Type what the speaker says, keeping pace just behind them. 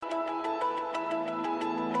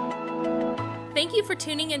Thank you for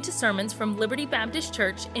tuning into sermons from Liberty Baptist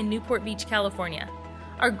Church in Newport Beach, California.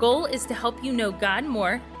 Our goal is to help you know God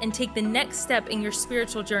more and take the next step in your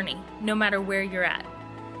spiritual journey, no matter where you're at.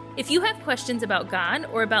 If you have questions about God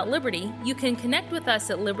or about Liberty, you can connect with us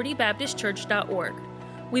at libertybaptistchurch.org.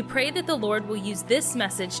 We pray that the Lord will use this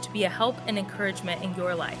message to be a help and encouragement in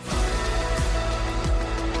your life.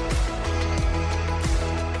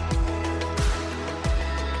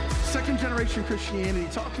 Second generation Christianity,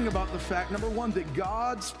 talking about the fact, number one, that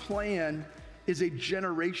God's plan is a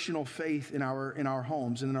generational faith in our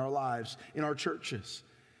homes and in our lives, in our churches.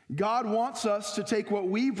 God wants us to take what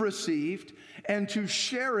we've received and to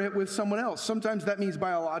share it with someone else. Sometimes that means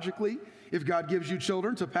biologically. If God gives you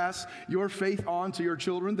children, to pass your faith on to your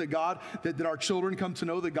children, that our children come to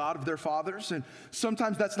know the God of their fathers. And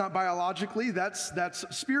sometimes that's not biologically, that's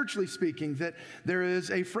spiritually speaking, that there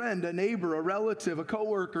is a friend, a neighbor, a relative, a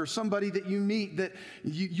coworker, somebody that you meet that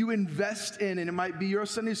you invest in, and it might be your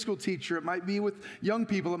Sunday school teacher, it might be with young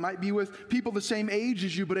people, it might be with people the same age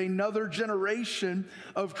as you, but another generation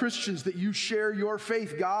of Christians that you share your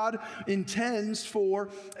faith. God intends for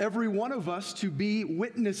every one of us to be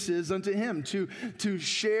witnesses unto Him, to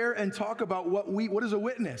share and talk about what is a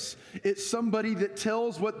witness? It's somebody that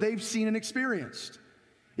tells what they've seen and experienced.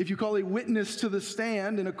 If you call a witness to the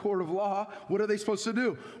stand in a court of law, what are they supposed to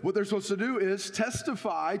do? What they're supposed to do is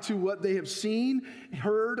testify to what they have seen,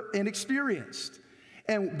 heard, and experienced.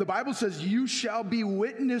 And the Bible says, you shall be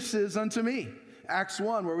witnesses unto me. Acts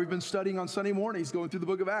 1, where we've been studying on Sunday mornings, going through the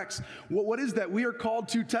book of Acts. What is that? We are called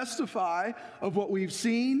to testify of what we've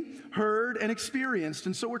seen, heard, and experienced.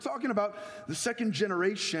 And so we're talking about the second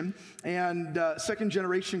generation and second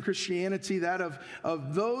generation Christianity, that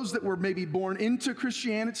of those that were maybe born into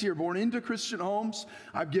Christianity or born into Christian homes.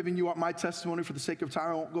 I've given you my testimony for the sake of time.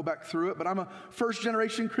 I won't go back through it, but I'm a first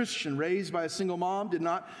generation Christian, raised by a single mom, did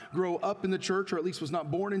not grow up in the church, or at least was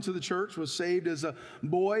not born into the church, was saved as a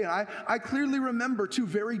boy. And I clearly remember two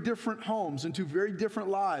very different homes and two very different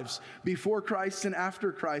lives before Christ and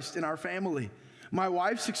after Christ in our family. My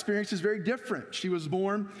wife's experience is very different. She was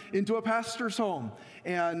born into a pastor's home,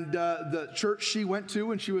 and the church she went to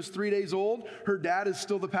when she was 3 days old, her dad is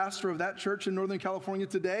still the pastor of that church in Northern California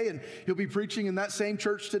today, and he'll be preaching in that same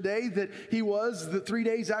church today that he was the 3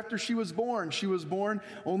 days after she was born. She was born,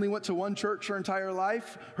 only went to one church her entire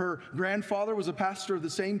life. Her grandfather was a pastor of the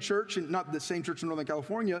same church, and not the same church in Northern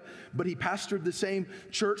California, but he pastored the same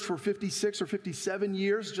church for 56 or 57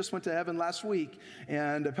 years, just went to heaven last week,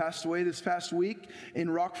 and passed away this past week in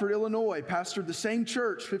Rockford, Illinois, pastored the same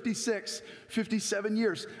church, 56, 57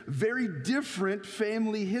 years. Very different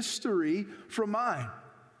family history from mine.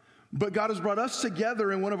 But God has brought us together,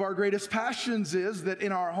 and one of our greatest passions is that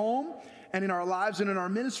in our home and in our lives and in our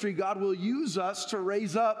ministry, God will use us to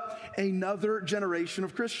raise up another generation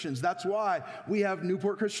of Christians. That's why we have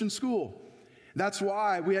Newport Christian School. That's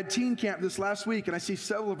why we had teen camp this last week, and I see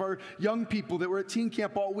several of our young people that were at teen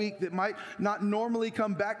camp all week that might not normally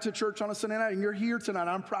come back to church on a Sunday night, and you're here tonight.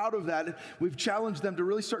 I'm proud of that. We've challenged them to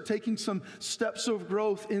really start taking some steps of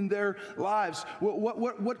growth in their lives.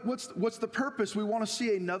 What's the purpose? We want to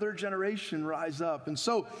see another generation rise up. And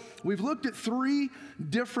so we've looked at 3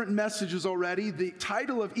 different messages already. The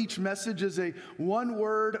title of each message is a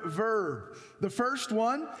one-word verb. The first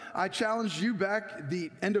one, I challenged you back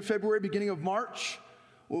the end of February, beginning of March,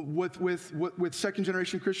 with second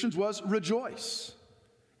generation Christians, was rejoice.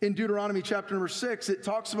 In Deuteronomy chapter number 6, it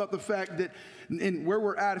talks about the fact that in where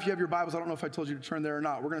we're at, if you have your Bibles, I don't know if I told you to turn there or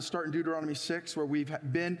not. We're going to start in Deuteronomy 6, where we've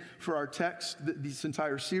been for our text this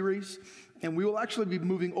entire series. And we will actually be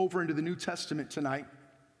moving over into the New Testament tonight.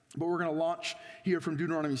 But we're going to launch here from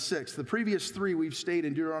Deuteronomy 6. The previous 3 we've stayed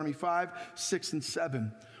in Deuteronomy 5, 6, and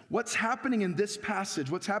 7. What's happening in this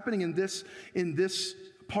passage, what's happening in this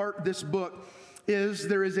part, this book, is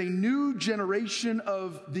there is a new generation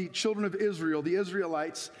of the children of Israel, the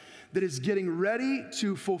Israelites, that is getting ready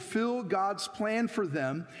to fulfill God's plan for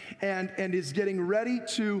them and is getting ready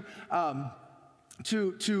to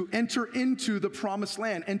enter into the promised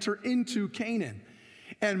land, enter into Canaan.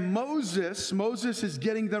 And Moses is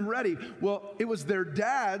getting them ready. Well, it was their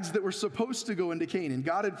dads that were supposed to go into Canaan.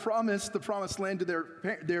 God had promised the promised land to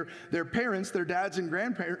their parents, their dads and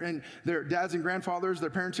grandparents, and their dads and grandfathers,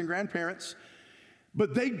 their parents and grandparents.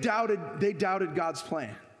 But they doubted God's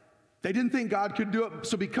plan. They didn't think God could do it.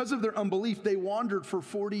 So because of their unbelief, they wandered for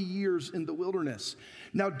 40 years in the wilderness.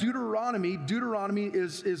 Now, Deuteronomy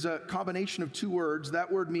is a combination of 2 words.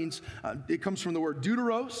 That word means, it comes from the word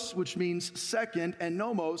deuteros, which means second, and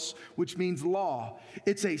nomos, which means law.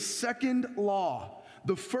 It's a second law.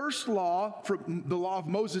 The first law, the law of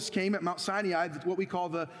Moses, came at Mount Sinai, what we call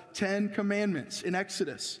the 10 Commandments in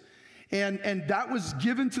Exodus. And that was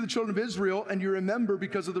given to the children of Israel. And you remember,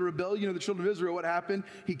 because of the rebellion of the children of Israel, what happened?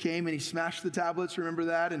 He came and he smashed the tablets. Remember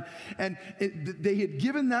that? They had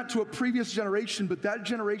given that to a previous generation, but that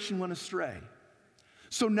generation went astray.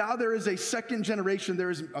 So now there is a second generation, there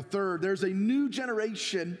is a third, there's a new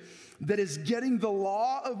generation that is getting the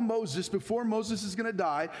law of Moses before Moses is going to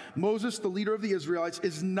die. Moses, the leader of the Israelites,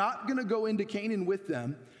 is not going to go into Canaan with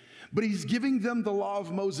them, but he's giving them the law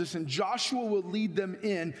of Moses, and Joshua will lead them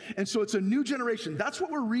in. And so it's a new generation. That's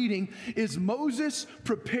what we're reading, is Moses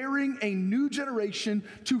preparing a new generation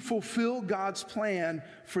to fulfill God's plan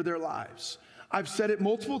for their lives. I've said it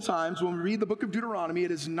multiple times. When we read the book of Deuteronomy,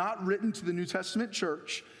 it is not written to the New Testament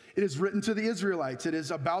church. It is written to the Israelites. It is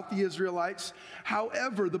about the Israelites.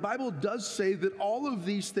 However, the Bible does say that all of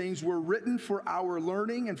these things were written for our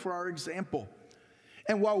learning and for our example.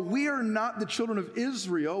 And while we are not the children of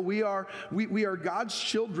Israel, we are God's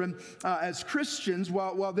children as Christians.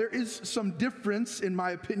 While there is some difference, in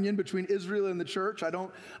my opinion, between Israel and the church, I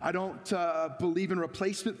don't believe in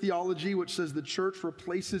replacement theology, which says the church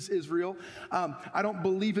replaces Israel. I don't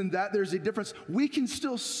believe in that. There's a difference. We can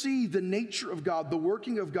still see the nature of God, the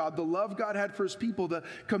working of God, the love God had for his people, the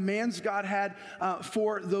commands God had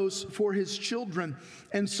for his children.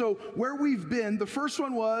 And so where we've been, the first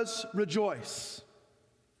one was rejoice.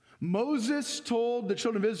 Moses told the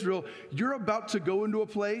children of Israel, you're about to go into a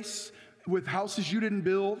place with houses you didn't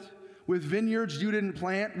build, with vineyards you didn't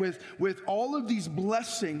plant, with all of these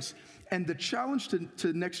blessings. And the challenge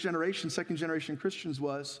to next generation, second generation Christians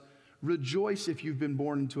was, rejoice if you've been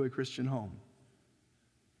born into a Christian home.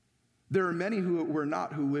 There are many who were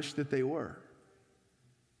not, who wish that they were.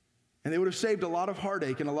 And they would have saved a lot of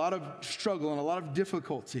heartache and a lot of struggle and a lot of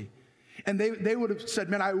difficulty. And they would have said,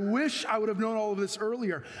 man, I wish I would have known all of this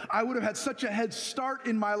earlier. I would have had such a head start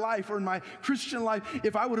in my life or in my Christian life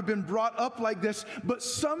if I would have been brought up like this. But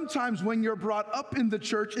sometimes when you're brought up in the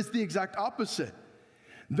church, it's the exact opposite.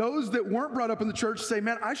 Those that weren't brought up in the church say,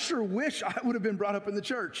 man, I sure wish I would have been brought up in the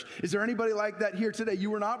church. Is there anybody like that here today?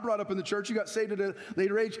 You were not brought up in the church. You got saved at a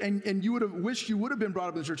later age, and you would have wished you would have been brought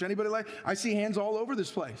up in the church. Anybody like? I see hands all over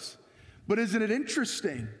this place. But isn't it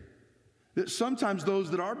interesting that sometimes those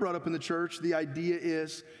that are brought up in the church, the idea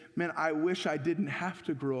is, man, I wish I didn't have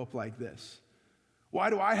to grow up like this. Why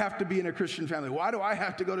do I have to be in a Christian family? Why do I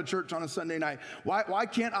have to go to church on a Sunday night? Why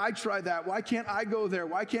can't I try that? Why can't I go there?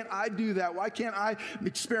 Why can't I do that? Why can't I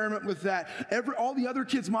experiment with that? All the other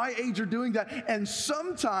kids my age are doing that. And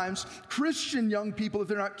sometimes Christian young people, if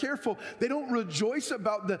they're not careful, they don't rejoice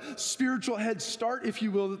about the spiritual head start, if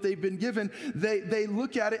you will, that they've been given. They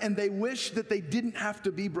look at it and they wish that they didn't have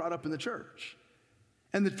to be brought up in the church.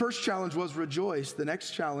 And the first challenge was rejoice. The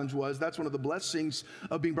next challenge was, that's one of the blessings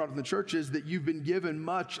of being brought up in the church, is that you've been given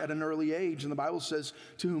much at an early age. And the Bible says,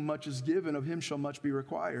 to whom much is given, of him shall much be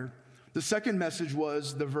required. The second message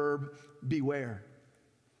was the verb beware.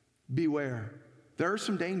 Beware. There are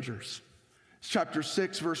some dangers. Chapter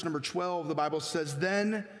 6, verse number 12, the Bible says,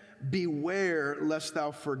 then beware lest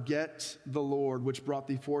thou forget the Lord, which brought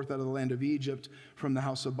thee forth out of the land of Egypt from the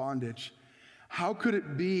house of bondage. How could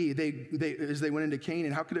it be, as they went into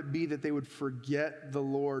Canaan, how could it be that they would forget the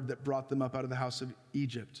Lord that brought them up out of the house of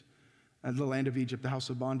Egypt, the land of Egypt, the house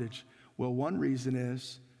of bondage? Well, one reason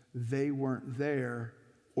is they weren't there,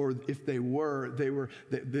 or if they were,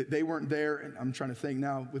 they weren't there. And I'm trying to think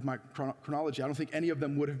now with my chronology. I don't think any of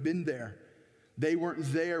them would have been there. They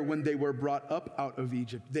weren't there when they were brought up out of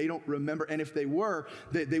Egypt. They don't remember. And if they were,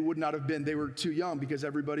 they would not have been. They were too young, because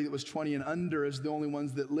everybody that was 20 and under is the only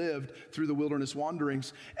ones that lived through the wilderness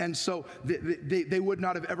wanderings. And so they would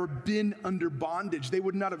not have ever been under bondage. They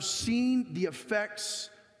would not have seen the effects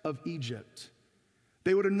of Egypt.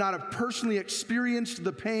 They would not have personally experienced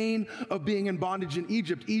the pain of being in bondage in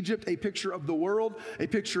Egypt. Egypt, a picture of the world, a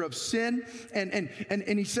picture of sin. And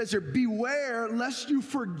he says here, beware lest you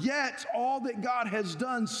forget all that God has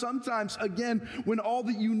done. Sometimes, again, when all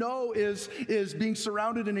that you know is being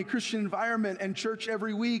surrounded in a Christian environment and church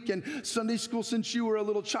every week and Sunday school since you were a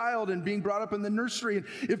little child and being brought up in the nursery. And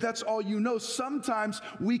if that's all you know, sometimes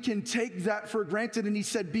we can take that for granted. And he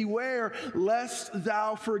said, beware lest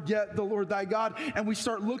thou forget the Lord thy God. And we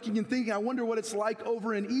start looking and thinking, I wonder what it's like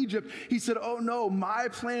over in Egypt. He said, oh no, my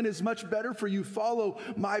plan is much better for you. Follow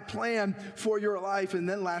my plan for your life. And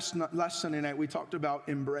then last Sunday night, we talked about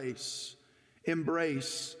embrace.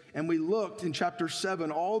 Embrace. And we looked in chapter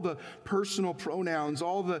 7, all the personal pronouns,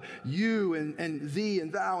 all the you and thee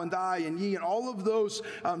and thou and thy and ye, and all of those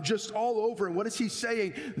just all over. And what is he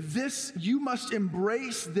saying? You must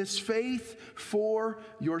embrace this faith for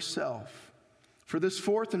yourself. For this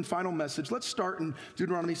fourth and final message, let's start in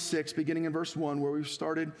Deuteronomy 6, beginning in verse 1, where we've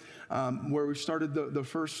started the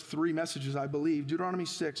first three messages, I believe. Deuteronomy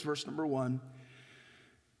 6, verse number 1.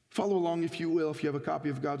 Follow along, if you will, if you have a copy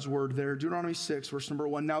of God's word there. Deuteronomy 6, verse number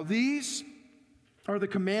 1. Now these are the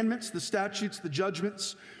commandments, the statutes, the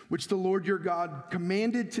judgments, which the Lord your God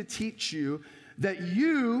commanded to teach you, that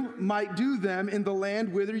you might do them in the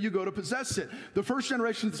land whither you go to possess it. The first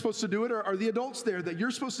generation that's supposed to do it are the adults there, that you're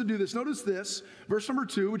supposed to do this. Notice this, verse number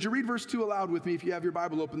 2. Would you read verse 2 aloud with me if you have your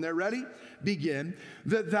Bible open there? Ready? Begin.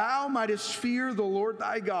 That thou mightest fear the Lord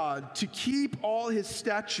thy God, to keep all his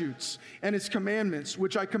statutes and his commandments,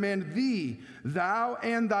 which I command thee, thou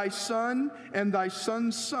and thy son and thy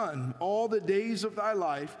son's son, all the days of thy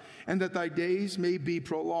life, and that thy days may be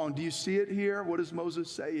prolonged. Do you see it here? What is Moses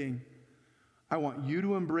saying? I want you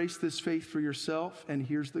to embrace this faith for yourself, and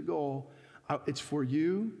here's the goal. It's for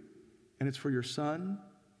you, and it's for your son,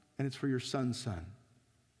 and it's for your son's son.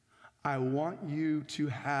 I want you to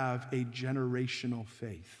have a generational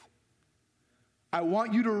faith. I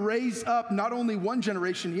want you to raise up not only one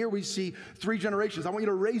generation. Here we see 3 generations. I want you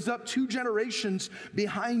to raise up 2 generations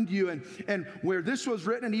behind you. And where this was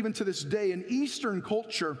written, and even to this day, in Eastern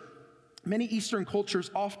culture, many Eastern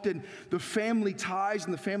cultures, often the family ties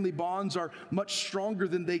and the family bonds are much stronger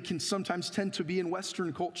than they can sometimes tend to be in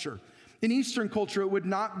Western culture. In Eastern culture, it would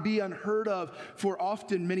not be unheard of for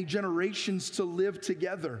often many generations to live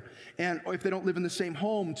together. And if they don't live in the same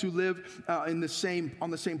home, to live on the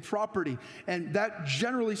same property. And that,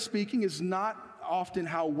 generally speaking, is not often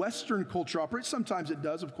how Western culture operates. Sometimes it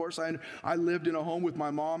does, of course. I lived in a home with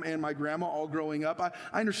my mom and my grandma all growing up.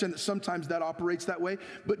 I understand that sometimes that operates that way,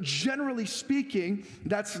 but generally speaking,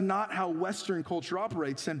 that's not how Western culture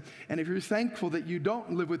operates. And if you're thankful that you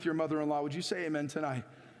don't live with your mother-in-law, would you say amen tonight?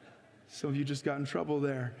 Some of you just got in trouble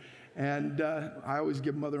there. And I always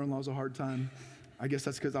give mother-in-laws a hard time. I guess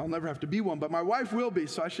that's because I'll never have to be one, but my wife will be,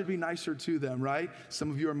 so I should be nicer to them, right?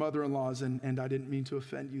 Some of you are mother-in-laws, and I didn't mean to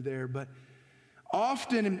offend you there, but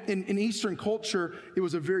often in Eastern culture, it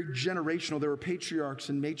was a very generational. There were patriarchs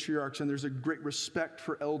and matriarchs, and there's a great respect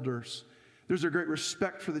for elders. There's a great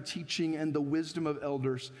respect for the teaching and the wisdom of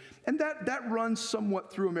elders. And that runs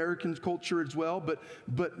somewhat through American culture as well,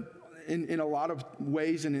 but in a lot of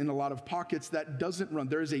ways and in a lot of pockets, that doesn't run.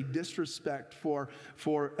 There is a disrespect for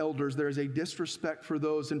elders. There is a disrespect for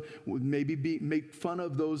those, and maybe make fun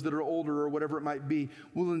of those that are older or whatever it might be.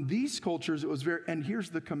 Well, in these cultures, it was and here's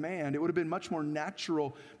the command. It would have been much more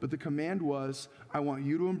natural, but the command was, I want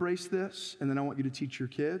you to embrace this, and then I want you to teach your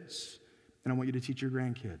kids, and I want you to teach your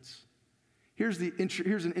grandkids. Here's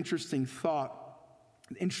an interesting thought.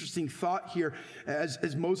 An interesting thought here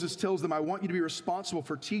as Moses tells them, I want you to be responsible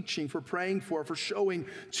for teaching, for praying for showing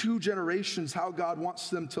 2 generations how God wants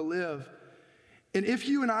them to live. And if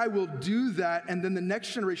you and I will do that, and then the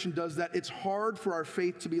next generation does that, it's hard for our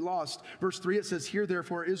faith to be lost. Verse 3, it says, Hear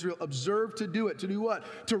therefore, Israel, observe to do it. To do what?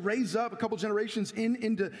 To raise up a couple generations in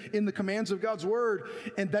the commands of God's word,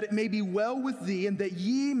 and that it may be well with thee, and that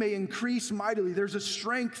ye may increase mightily. There's a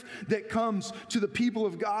strength that comes to the people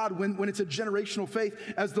of God when it's a generational faith,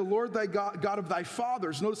 as the Lord thy God of thy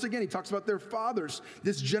fathers. Notice again, he talks about their fathers.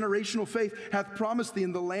 This generational faith hath promised thee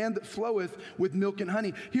in the land that floweth with milk and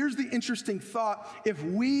honey. Here's the interesting thought. If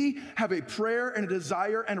we have a prayer and a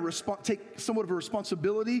desire and take somewhat of a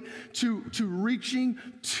responsibility to reaching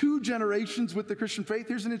 2 generations with the Christian faith,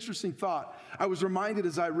 here's an interesting thought. I was reminded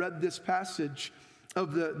as I read this passage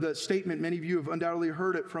of the statement. Many of you have undoubtedly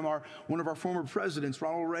heard it from one of our former presidents,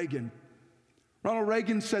 Ronald Reagan. Ronald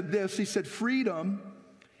Reagan said this. He said, freedom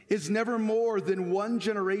is never more than 1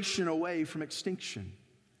 generation away from extinction.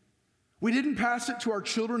 We didn't pass it to our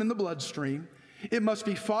children in the bloodstream. It must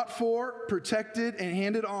be fought for, protected, and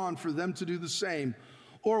handed on for them to do the same.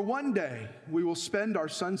 Or one day, we will spend our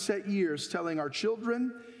sunset years telling our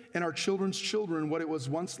children and our children's children what it was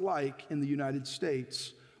once like in the United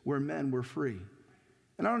States, where men were free.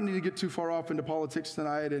 And I don't need to get too far off into politics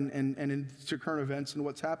tonight and into current events and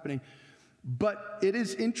what's happening, but it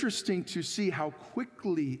is interesting to see how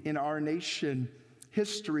quickly in our nation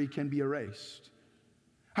history can be erased.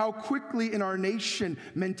 How quickly in our nation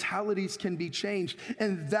mentalities can be changed.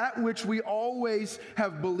 And that which we always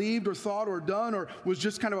have believed or thought or done or was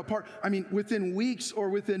just kind of a part, within weeks or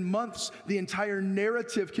within months, the entire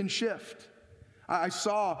narrative can shift. I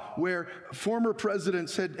saw where former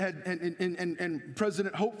presidents and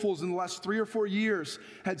president hopefuls in the last 3 or 4 years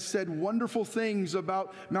had said wonderful things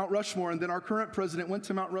about Mount Rushmore, and then our current president went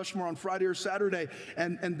to Mount Rushmore on Friday or Saturday,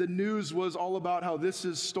 and the news was all about how this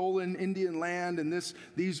is stolen Indian land, and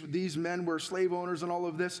these men were slave owners and all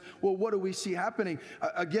of this. Well, what do we see happening?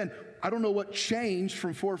 Again, I don't know what changed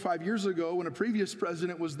from 4 or 5 years ago when a previous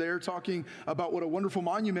president was there talking about what a wonderful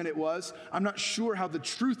monument it was. I'm not sure how the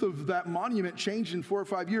truth of that monument changed in 4 or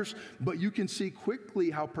 5 years, but you can see quickly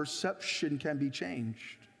how perception can be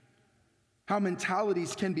changed, how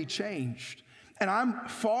mentalities can be changed. And I'm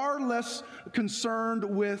far less concerned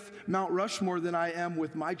with Mount Rushmore than I am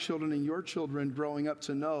with my children and your children growing up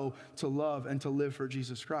to know, to love, and to live for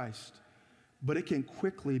Jesus Christ. But it can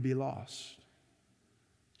quickly be lost.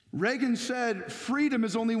 Reagan said, freedom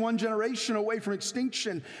is only one generation away from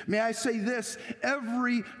extinction. May I say this?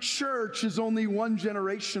 Every church is only one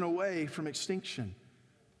generation away from extinction.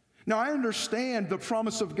 Now, I understand the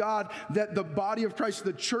promise of God that the body of Christ,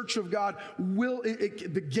 the church of God,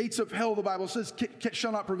 the gates of hell, the Bible says,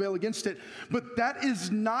 shall not prevail against it. But that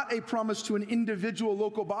is not a promise to an individual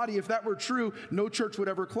local body. If that were true, no church would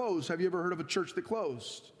ever close. Have you ever heard of a church that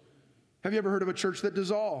closed? Have you ever heard of a church that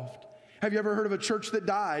dissolved? Have you ever heard of a church that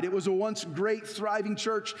died? It was a once great, thriving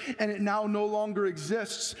church, and it now no longer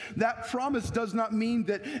exists. That promise does not mean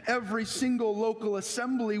that every single local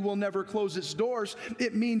assembly will never close its doors.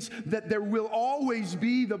 It means that there will always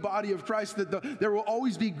be the body of Christ, that there will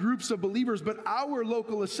always be groups of believers, but our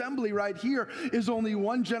local assembly right here is only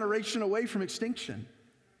one generation away from extinction.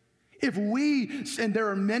 If we, and there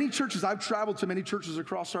are many churches, I've traveled to many churches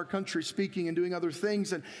across our country speaking and doing other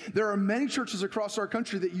things, and there are many churches across our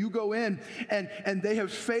country that you go in and they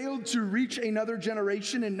have failed to reach another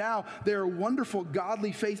generation, and now they are wonderful,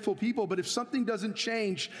 godly, faithful people, but if something doesn't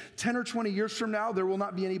change 10 or 20 years from now, there will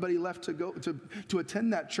not be anybody left to go to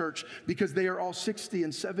attend that church because they are all 60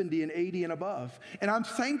 and 70 and 80 and above. And I'm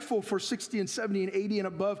thankful for 60 and 70 and 80 and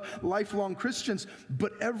above lifelong Christians,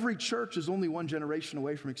 but every church is only one generation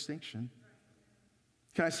away from extinction.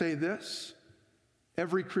 Can I say this?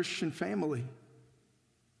 Every Christian family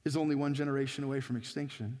is only one generation away from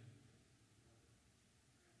extinction.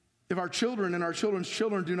 If our children and our children's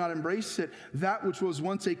children do not embrace it, that which was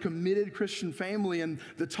once a committed Christian family, and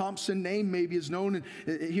the Thompson name maybe is known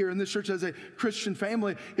here in this church as a Christian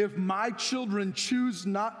family, if my children choose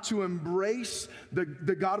not to embrace the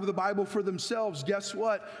God of the Bible for themselves, guess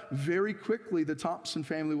what? Very quickly, the Thompson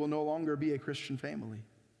family will no longer be a Christian family.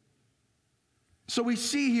 So we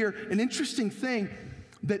see here an interesting thing,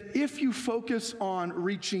 that if you focus on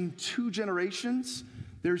reaching 2 generations,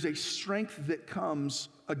 there's a strength that comes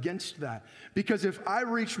against that. Because if I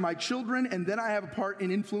reach my children and then I have a part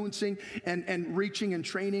in influencing and reaching and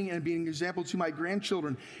training and being an example to my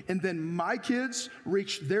grandchildren, and then my kids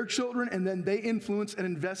reach their children and then they influence and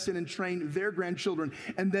invest in and train their grandchildren,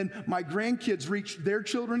 and then my grandkids reach their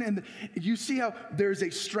children, and you see how there's a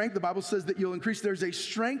strength. The Bible says that you'll increase. There's a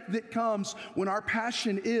strength that comes when our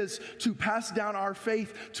passion is to pass down our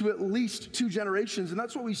faith to at least 2 generations, and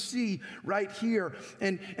that's what we see right here.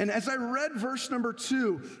 And as I read verse number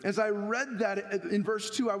 2, as I read that in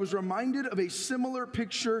verse 2, I was reminded of a similar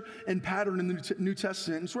picture and pattern in the New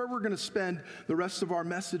Testament. It's where we're going to spend the rest of our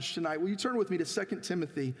message tonight. Will you turn with me to 2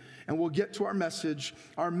 Timothy, and we'll get to our message.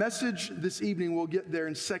 Our message this evening, we'll get there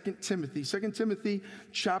in 2 Timothy. 2 Timothy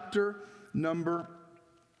chapter number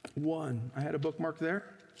 1. I had a bookmark there,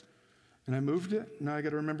 and I moved it. Now I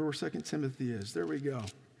got to remember where 2 Timothy is. There we go.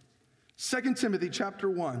 2 Timothy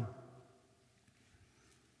chapter 1.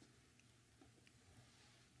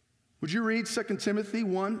 Would you read 2 Timothy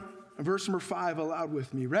 1, verse number 5 aloud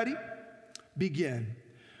with me? Ready? Begin.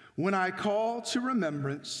 When I call to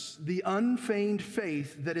remembrance the unfeigned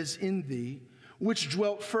faith that is in thee, which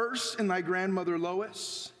dwelt first in thy grandmother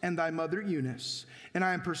Lois and thy mother Eunice, and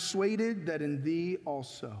I am persuaded that in thee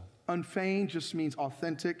also. Unfeigned just means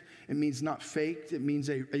authentic. It means not faked. It means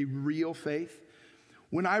a real faith.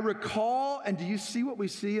 When I recall, and do you see what we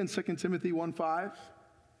see in 2 Timothy 1:5?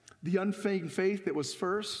 The unfeigned faith that was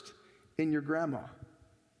first in your grandma,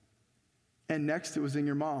 and next it was in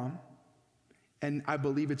your mom, and I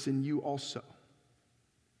believe it's in you also.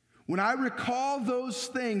 When I recall those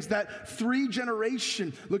things, that 3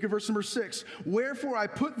 generation, look at verse number 6. Wherefore I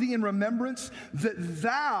put thee in remembrance that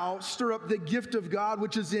thou stir up the gift of God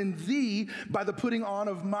which is in thee by the putting on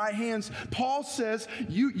of my hands. Paul says,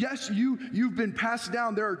 you've been passed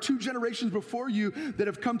down. There are 2 generations before you that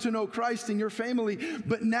have come to know Christ in your family.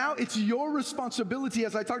 But now it's your responsibility,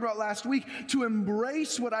 as I talked about last week, to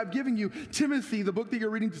embrace what I've given you. Timothy, the book that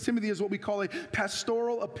you're reading to Timothy, is what we call a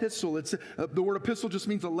pastoral epistle. It's the word epistle just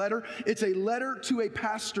means a letter. letter? It's a letter to a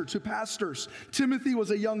pastor, to pastors. Timothy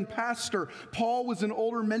was a young pastor. Paul was an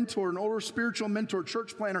older mentor, an older spiritual mentor,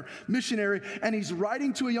 church planner, missionary, and he's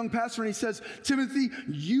writing to a young pastor and he says, Timothy,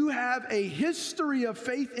 you have a history of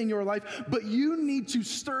faith in your life, but you need to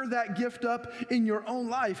stir that gift up in your own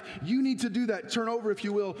life. You need to do that. Turn over, if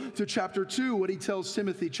you will, to chapter 2, what he tells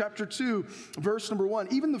Timothy. Chapter 2, verse number 1.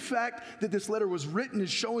 Even the fact that this letter was written is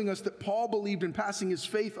showing us that Paul believed in passing his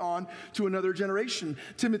faith on to another generation.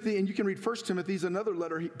 Timothy, and you can read 1 Timothy, is another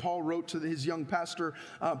letter Paul wrote to his young pastor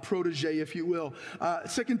protege, if you will.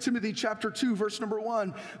 2 Timothy chapter 2, verse number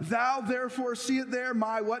 1. Thou therefore, see it there,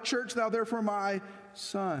 my what church? Thou therefore, my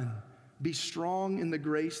son. Be strong in the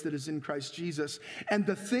grace that is in Christ Jesus. And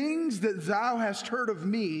the things that thou hast heard of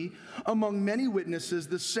me among many witnesses,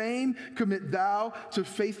 the same commit thou to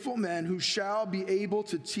faithful men who shall be able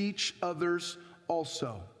to teach others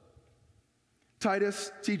also.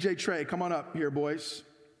 Titus, TJ, Trey, come on up here, boys.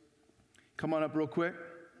 Come on up real quick.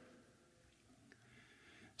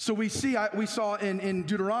 So we saw in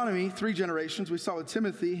Deuteronomy 3 generations. We saw with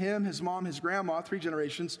Timothy, him, his mom, his grandma, 3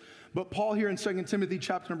 generations. But Paul here in 2 Timothy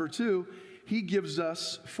chapter number 2, he gives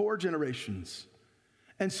us 4 generations.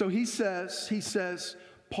 And so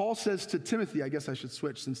Paul says to Timothy, I guess I should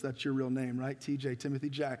switch since that's your real name, right? TJ, Timothy,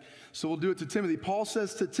 Jack. So we'll do it to Timothy. Paul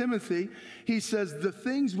says to Timothy, he says, the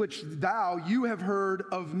things which you have heard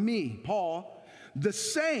of me, Paul, the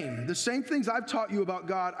same things I've taught you about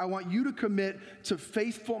God, I want you to commit to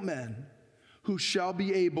faithful men who shall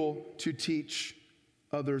be able to teach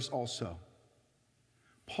others also.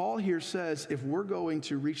 Paul here says if we're going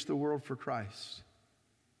to reach the world for Christ,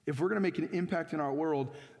 if we're going to make an impact in our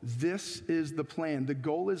world, this is the plan. The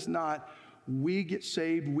goal is not we get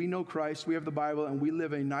saved, we know Christ, we have the Bible, and we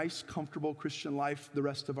live a nice, comfortable Christian life the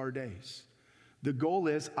rest of our days. The goal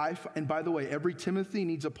is, and by the way, every Timothy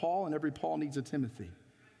needs a Paul and every Paul needs a Timothy.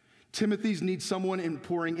 Timothy's need someone in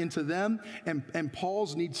pouring into them, and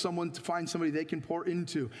Paul's need someone to find somebody they can pour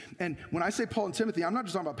into. And when I say Paul and Timothy, I'm not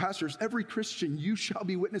just talking about pastors. Every Christian, you shall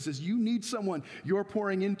be witnesses. You need someone you're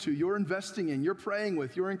pouring into, you're investing in, you're praying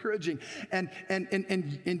with, you're encouraging, and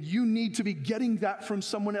you need to be getting that from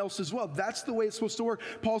someone else as well. That's the way it's supposed to work.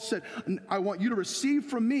 Paul said, I want you to receive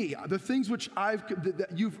from me the things which that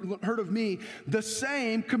you've heard of me, the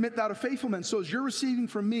same commit thou to faithful men. So as you're receiving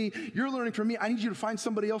from me, you're learning from me, I need you to find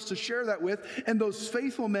somebody else to share that with, and those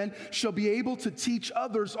faithful men shall be able to teach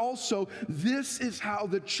others also. This is how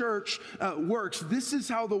the church works. This is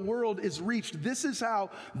how the world is reached. This is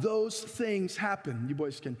how those things happen. You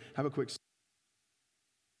boys can have a quick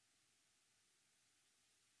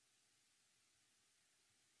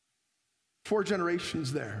 4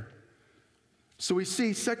 generations there. So we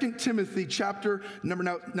see 2 Timothy chapter number,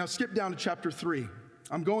 now skip down to chapter 3.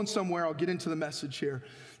 I'm going somewhere. I'll get into the message here.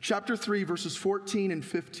 Chapter 3, verses 14 and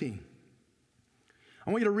 15. I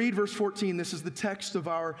want you to read verse 14. This is the text of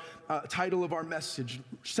our title of our message.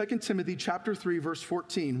 2 Timothy chapter 3, verse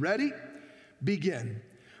 14. Ready? Begin.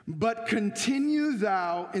 But continue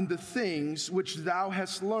thou in the things which thou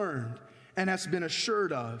hast learned and hast been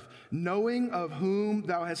assured of, knowing of whom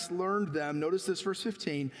thou hast learned them. Notice this, verse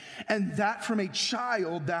 15. And that from a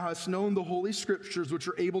child thou hast known the holy scriptures, which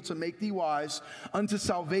are able to make thee wise unto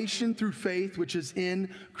salvation through faith, which is in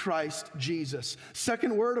Christ Jesus.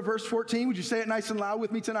 Second word of verse 14. Would you say it nice and loud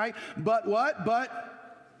with me tonight? But what?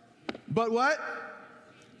 But what?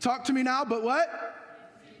 Talk to me now. But what?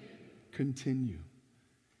 Continue.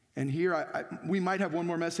 And here, we might have one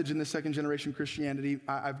more message in the second generation Christianity.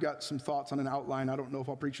 I've got some thoughts on an outline. I don't know if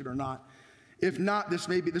I'll preach it or not. If not, this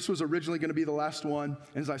was originally going to be the last one.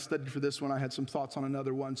 And as I studied for this one, I had some thoughts on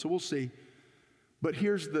another one. So we'll see. But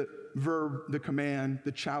here's the verb, the command,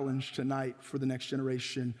 the challenge tonight for the next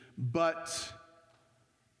generation. But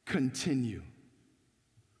continue.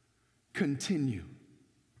 Continue.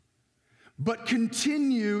 But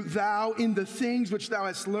continue thou in the things which thou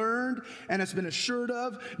hast learned and hast been assured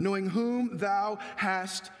of, knowing whom thou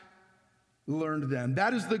hast learned them.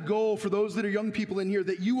 That is the goal for those that are young people in here,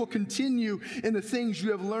 that you will continue in the things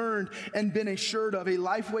you have learned and been assured of. A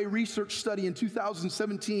Lifeway research study in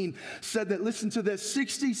 2017 said that, listen to this,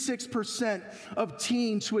 66% of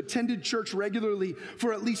teens who attended church regularly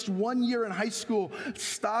for at least 1 year in high school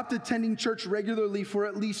stopped attending church regularly for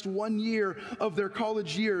at least 1 year of their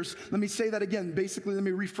college years. Let me say that again. Basically, let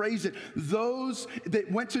me rephrase it. Those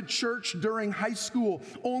that went to church during high school,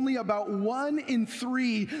 only about 1 in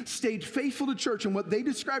 3 stayed faithful to church, and what they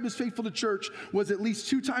described as faithful to church was at least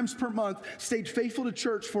 2 times per month, stayed faithful to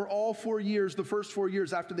church for all 4 years, the first 4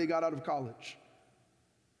 years after they got out of college.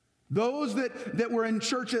 Those that were in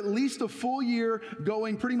church at least a full year,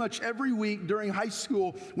 going pretty much every week during high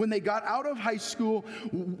school, when they got out of high school,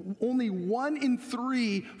 only 1 in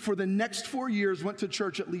 3 for the next 4 years went to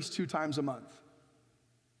church at least 2 times a month.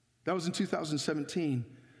 That was in 2017.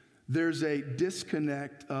 There's a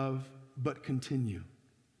disconnect of, but continue.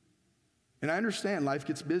 And I understand life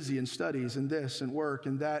gets busy and studies and this and work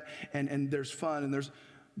and that, and there's fun and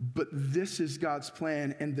but this is God's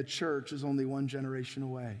plan, and the church is only 1 generation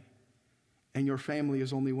away. And your family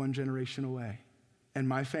is only 1 generation away. And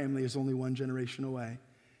my family is only 1 generation away.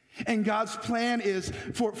 And God's plan is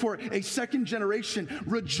for a second generation.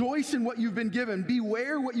 Rejoice in what you've been given.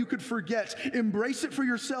 Beware what you could forget. Embrace it for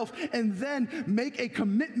yourself. And then make a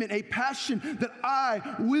commitment, a passion that I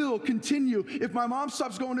will continue. If my mom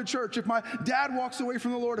stops going to church, if my dad walks away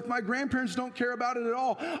from the Lord, if my grandparents don't care about it at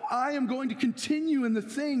all, I am going to continue in the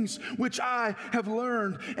things which I have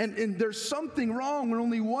learned. And there's something wrong when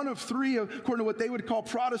only 1 of 3, according to what they would call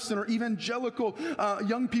Protestant or evangelical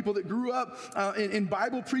young people that grew up in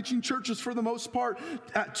Bible preaching churches for the most part,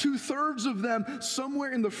 2/3 of them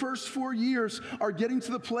somewhere in the first 4 years are getting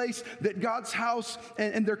to the place that God's house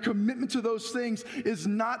and their commitment to those things is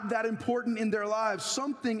not that important in their lives.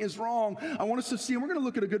 Something is wrong. I want us to see, and we're going to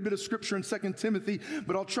look at a good bit of scripture in 2 Timothy,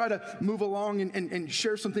 but I'll try to move along and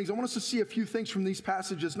share some things. I want us to see a few things from these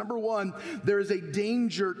passages. Number 1, there is a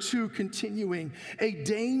danger to continuing. A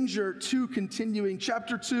danger to continuing.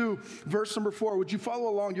 Chapter 2, verse number 4. Would you follow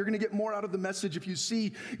along? You're going to get more out of the message if you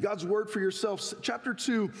see God's word for yourself. Chapter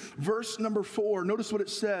 2, verse number 4. Notice what it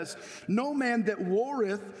says. No man that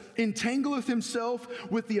warreth entangleth himself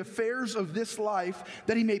with the affairs of this life,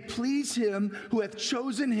 that he may please him who hath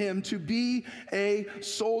chosen him to be a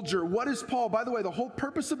soldier. What is Paul? By the way, the whole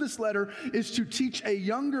purpose of this letter is to teach a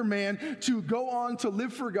younger man to go on to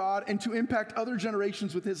live for God and to impact other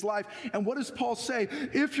generations with his life. And what does Paul say?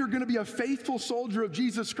 If you're going to be a faithful soldier of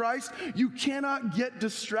Jesus Christ, you cannot get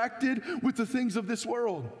distracted with the things of this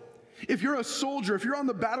world. If you're a soldier, if you're on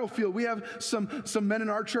the battlefield, we have some men in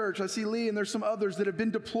our church. I see Lee, and there's some others that have been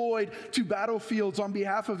deployed to battlefields on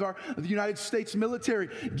behalf of the United States military.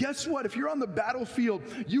 Guess what? If you're on the battlefield,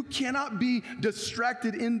 you cannot be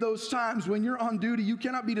distracted in those times. When you're on duty, you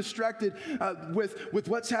cannot be distracted with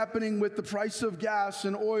what's happening with the price of gas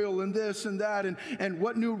and oil and this and that and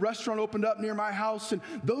what new restaurant opened up near my house. And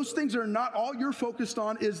those things are not all you're focused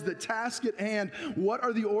on. Is the task at hand. What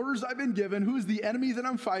are the orders I've been given? Who's the enemy that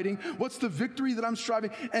I'm fighting? What's the victory that I'm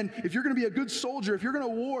striving? And if you're going to be a good soldier, if you're going to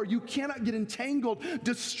war, you cannot get entangled,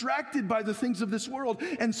 distracted by the things of this world.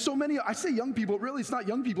 And so many, I say young people, really it's not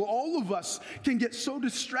young people, all of us can get so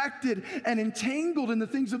distracted and entangled in the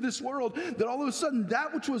things of this world that all of a sudden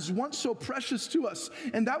that which was once so precious to us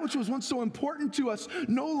and that which was once so important to us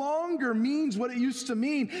no longer means what it used to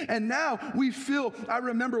mean. And now we feel, I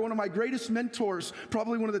remember one of my greatest mentors,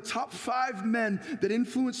 probably one of the top 5 men that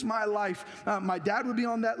influenced my life. My dad would be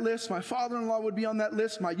on that list. My father-in-law would be on that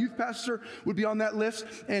list. My youth pastor would be on that list.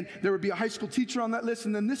 And there would be a high school teacher on that list.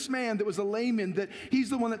 And then this man that was a layman, that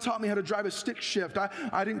he's the one that taught me how to drive a stick shift.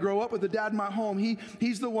 I didn't grow up with a dad in my home.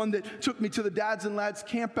 He's the one that took me to the Dads and Lads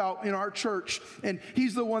camp out in our church. And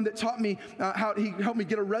he's the one that taught me how he helped me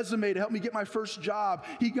get a resume to help me get my first job.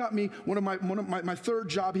 He got me one of my third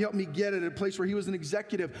job. He helped me get it at a place where he was an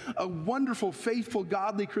executive. A wonderful, faithful,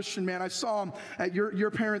 godly Christian man. I saw him at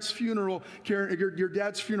your parents' funeral, Karen, your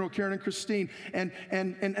dad's funeral, Karen and Christine, and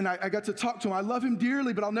I got to talk to him. I love him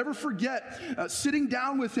dearly, but I'll never forget sitting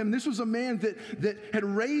down with him. This was a man that had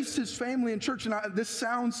raised his family in church, and this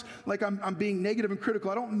sounds like I'm being negative and critical.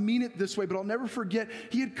 I don't mean it this way, but I'll never forget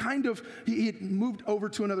he had moved over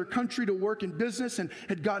to another country to work in business and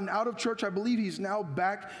had gotten out of church. I believe he's now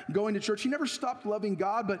back going to church. He never stopped loving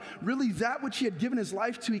God, but really that which he had given his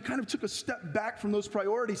life to, he kind of took a step back from those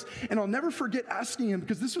priorities. And I'll never forget asking him,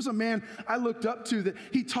 because this was a man I looked up to, that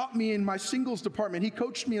he taught me in my singles department. He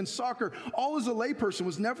coached me in soccer, all as a layperson,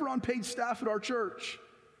 was never on paid staff at our church.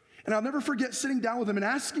 And I'll never forget sitting down with him and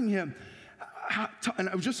asking him, and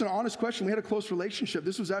it was just an honest question. We had a close relationship.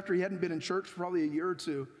 This was after he hadn't been in church for probably a year or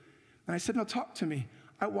two. And I said, "Now talk to me.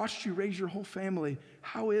 I watched you raise your whole family.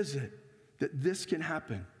 How is it that this can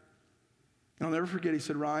happen?" And I'll never forget, he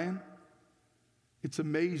said, "Ryan, it's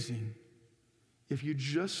amazing if you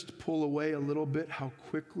just pull away a little bit how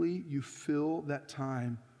quickly you fill that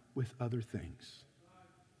time with other things."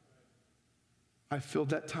 I filled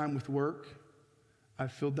that time with work. I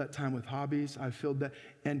filled that time with hobbies. I filled that,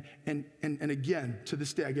 and again, to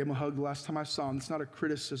this day, I gave him a hug the last time I saw him. It's not a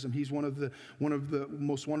criticism. He's one of the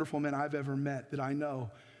most wonderful men I've ever met that I know.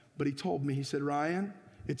 But he told me, he said, "Ryan,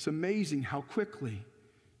 it's amazing how quickly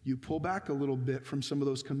you pull back a little bit from some of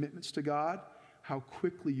those commitments to God how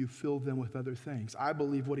quickly you fill them with other things. I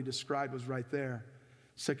believe what he described was right there.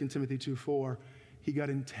 2 Timothy 2:4, he got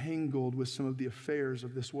entangled with some of the affairs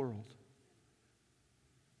of this world.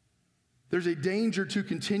 There's a danger to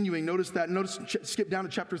continuing. Notice that. Skip down to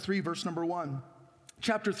chapter 3, verse number 1.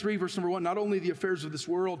 Chapter 3, verse number 1, not only the affairs of this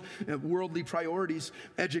world, worldly priorities,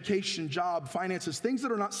 education, job, finances, things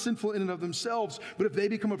that are not sinful in and of themselves, but if they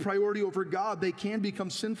become a priority over God, they can become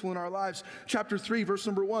sinful in our lives. Chapter 3, verse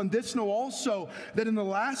number 1, this know also that in the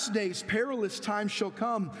last days perilous times shall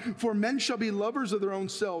come, for men shall be lovers of their own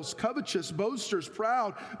selves, covetous, boasters,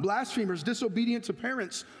 proud, blasphemers, disobedient to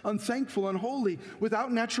parents, unthankful, unholy,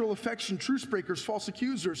 without natural affection, truce breakers, false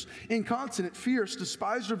accusers, incontinent, fierce,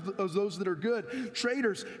 despisers of those that are good, traitors,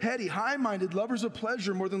 heady, high-minded, lovers of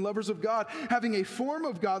pleasure more than lovers of God, having a form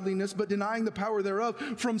of godliness but denying the power thereof.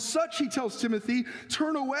 From such, he tells Timothy,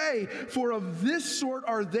 turn away, for of this sort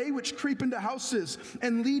are they which creep into houses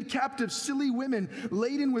and lead captive silly women,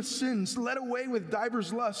 laden with sins, led away with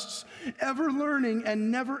divers lusts, ever learning and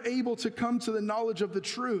never able to come to the knowledge of the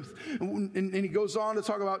truth. And he goes on to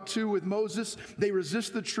talk about, too, with Moses, they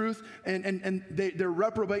resist the truth and they're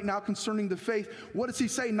reprobate now concerning the faith. What does he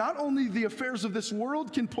say? Not only the affairs of this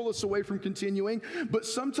world can pull us away from continuing, but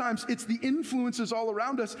sometimes it's the influences all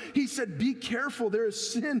around us. He said, be careful, there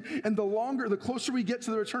is sin, and the closer we get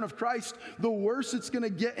to the return of Christ, the worse it's going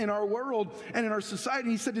to get in our world and in our society.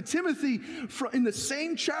 And he said to Timothy, in the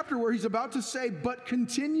same chapter where he's about to say, but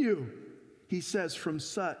continue, he says, from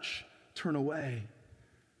such, turn away.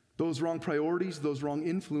 Those wrong priorities, those wrong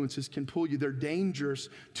influences can pull you. They're dangers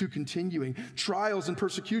to continuing. Trials and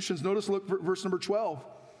persecutions. Notice, look, verse number 12.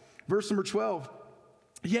 Verse number 12.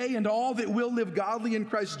 Yea, and all that will live godly in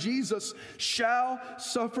Christ Jesus shall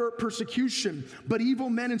suffer persecution. But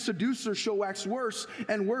evil men and seducers shall wax worse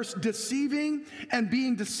and worse, deceiving and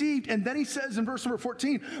being deceived. And then he says in verse number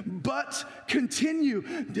 14, but continue.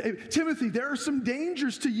 Timothy, there are some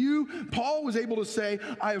dangers to you. Paul was able to say,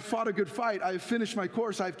 I have fought a good fight. I have finished my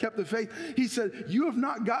course. I have kept the faith. He said, you have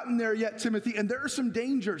not gotten there yet, Timothy. And there are some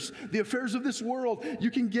dangers. The affairs of this world,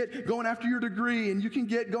 you can get going after your degree, and you can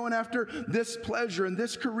get going after this pleasure and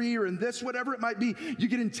this career and this, whatever it might be. You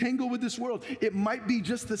get entangled with this world. It might be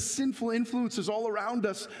just the sinful influences all around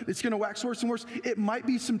us. It's going to wax worse and worse. It might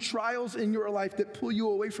be some trials in your life that pull you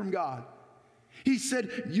away from God. He said,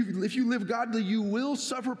 if you live godly, you will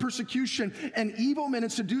suffer persecution, and evil men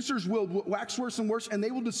and seducers will wax worse and worse, and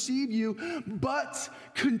they will deceive you, but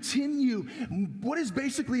continue. What is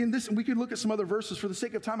basically in this, and we could look at some other verses for the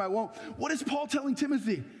sake of time, I won't. What is Paul telling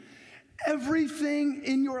Timothy? Everything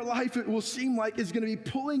in your life, it will seem like, is going to be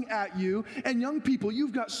pulling at you. And young people,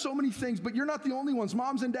 you've got so many things, but you're not the only ones.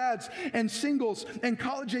 Moms and dads and singles and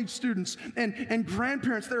college-age students and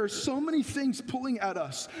grandparents, there are so many things pulling at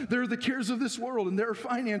us. There are the cares of this world, and there are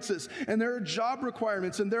finances, and there are job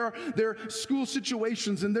requirements, and there are school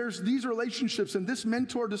situations, and there's these relationships, and this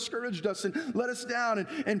mentor discouraged us and let us down,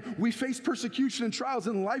 and we faced persecution and trials,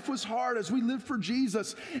 and life was hard as we lived for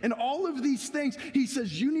Jesus. And all of these things, he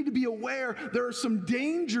says, you need to be aware there are some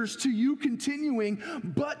dangers to you continuing,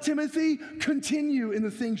 but Timothy, continue in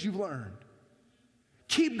the things you've learned.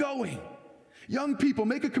 Keep going. Young people,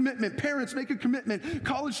 make a commitment. Parents, make a commitment.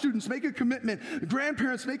 College students, make a commitment.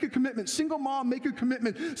 Grandparents, make a commitment. Single mom, make a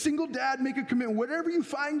commitment. Single dad, make a commitment. Whatever you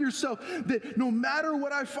find yourself, that no matter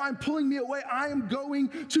what I find pulling me away, I am going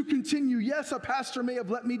to continue. Yes, a pastor may have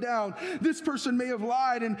let me down. This person may have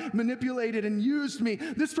lied and manipulated and used me.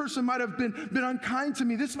 This person might have been unkind to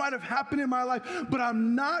me. This might have happened in my life, but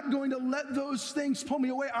I'm not going to let those things pull me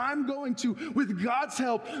away. I'm going to, with God's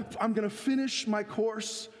help, I'm going to finish my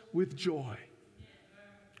course with joy.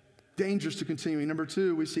 Dangers to continuing. Number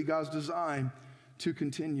 2, we see God's design to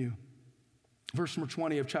continue. Verse number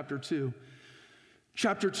 20 of chapter 2.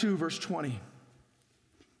 Chapter 2, verse 20.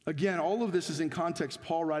 Again, all of this is in context,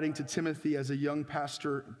 Paul writing to Timothy as a young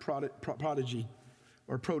pastor prodigy,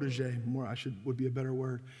 or protege, would be a better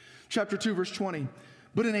word. Chapter 2, verse 20.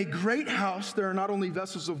 But in a great house there are not only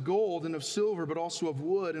vessels of gold and of silver, but also of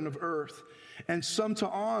wood and of earth, and some to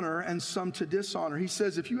honor and some to dishonor. He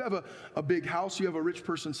says if you have a big house, you have a rich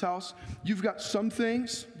person's house, you've got some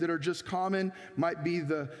things that are just common, might be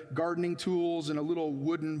the gardening tools and a little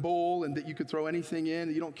wooden bowl, and that you could throw anything in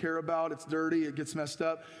that you don't care about. It's dirty, it gets messed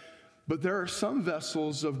up. But there are some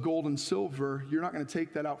vessels of gold and silver, you're not going to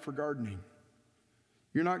take that out for gardening.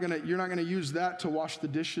 You're not going to use that to wash the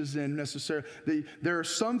dishes in necessarily. There are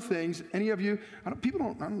some things. Any of you? I don't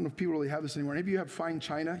know if people really have this anymore. Any of you have fine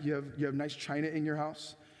china? You have nice china in your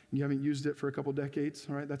house, and you haven't used it for a couple decades.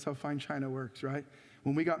 All right, that's how fine china works, right?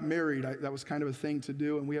 When we got married, that was kind of a thing to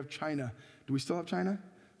do, and we have china. Do we still have china?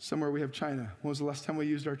 Somewhere we have china. When was the last time we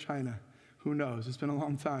used our china? Who knows? It's been a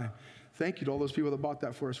long time. Thank you to all those people that bought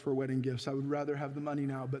that for us for wedding gifts. I would rather have the money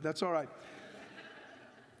now, but that's all right.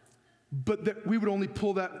 But that we would only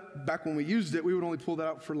pull that, back when we used it, we would only pull that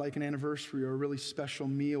out for like an anniversary or a really special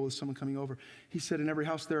meal with someone coming over. He said in every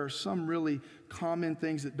house there are some really common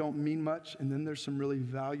things that don't mean much, and then there's some really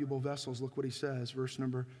valuable vessels. Look what he says, verse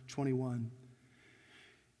number 21.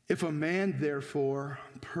 If a man therefore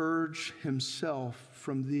purge himself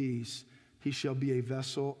from these, he shall be a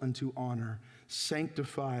vessel unto honor,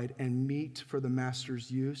 sanctified and meet for the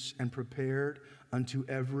master's use, and prepared unto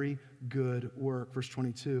every good work. Verse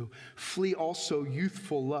 22, flee also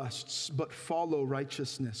youthful lusts, but follow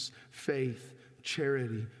righteousness, faith,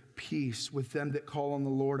 charity, peace with them that call on the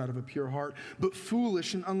Lord out of a pure heart. But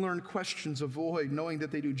foolish and unlearned questions avoid, knowing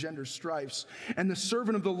that they do gender strifes. And the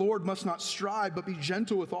servant of the Lord must not strive, but be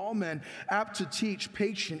gentle with all men, apt to teach,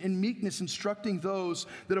 patient, in meekness instructing those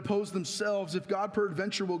that oppose themselves, if God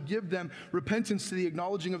peradventure will give them repentance to the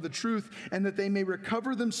acknowledging of the truth, and that they may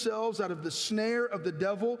recover themselves out of the snare of the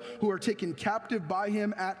devil, who are taken captive by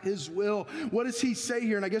him at his will. What does he say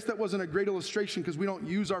here? And I guess that wasn't a great illustration because we don't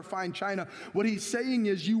use our fine china. What he's saying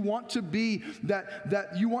is you want to be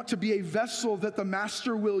you want to be a vessel that the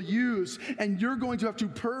master will use, and you're going to have to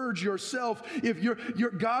purge yourself. If you're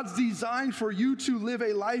God's designed for you to live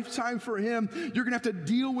a lifetime for him, you're going to have to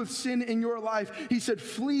deal with sin in your life. He said,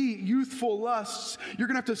 flee youthful lusts. You're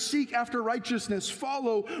going to have to seek after righteousness,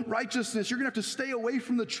 follow righteousness. You're going to have to stay away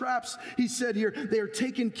from the traps. He said here, they are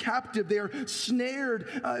taken captive. They are snared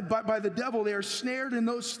by the devil. They are snared in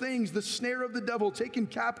those things, the snare of the devil, taken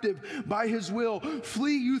captive by his will.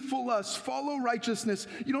 Flee youthful lusts, follow righteousness.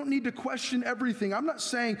 You don't need to question everything. I'm not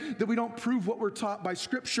saying that we don't prove what we're taught by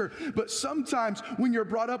Scripture, but sometimes when you're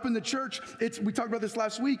brought up in the church, we talked about this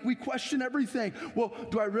last week, we question everything. Well,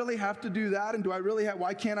 do I really have to do that? And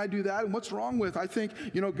why can't I do that? And what's wrong with, I think,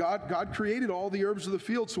 God created all the herbs of the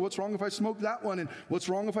field, so what's wrong if I smoke that one? And what's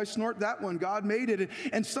wrong if I snort that one? God made it.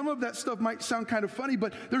 And some of that stuff might sound kind of funny,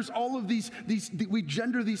 but there's all of these we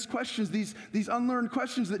gender these questions, these unlearned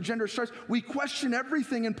questions that gender starts. We question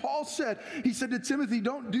everything. And Paul said, he said to Timothy,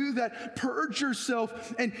 don't do that. Purge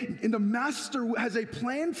yourself. And the master has a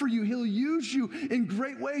plan for you. He'll use you in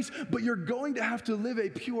great ways, but you're going to have to live a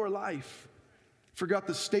pure life. Forgot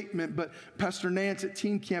the statement, but Pastor Nance at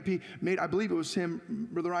Teen Camp, he made, I believe it was him,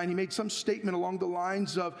 Brother Ryan, he made some statement along the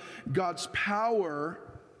lines of God's power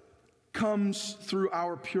comes through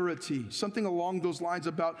our purity. Something along those lines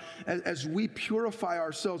about as we purify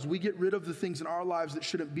ourselves, we get rid of the things in our lives that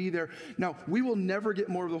shouldn't be there. Now, we will never get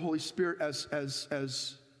more of the Holy Spirit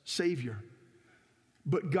as Savior.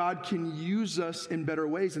 But God can use us in better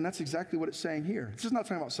ways, and that's exactly what it's saying here. This is not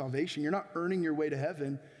talking about salvation. You're not earning your way to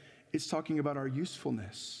heaven. It's talking about our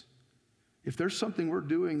usefulness. If there's something we're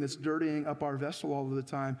doing that's dirtying up our vessel all of the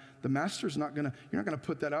time, the master's you're not going to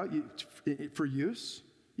put that out for use.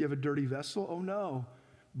 You have a dirty vessel? Oh, no.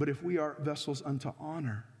 But if we are vessels unto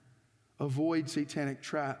honor, avoid satanic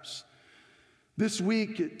traps. This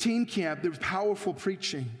week at Teen Camp, there was powerful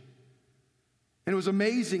preaching. And it was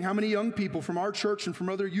amazing how many young people from our church and from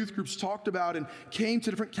other youth groups talked about and came to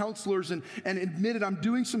different counselors and admitted, I'm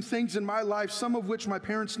doing some things in my life, some of which my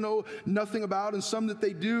parents know nothing about, and some that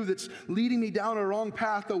they do that's leading me down a wrong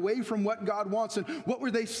path away from what God wants. And what were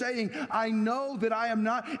they saying? I know that I am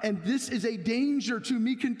not, and this is a danger to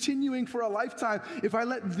me continuing for a lifetime if I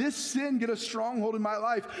let this sin get a stronghold in my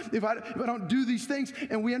life, if I don't do these things.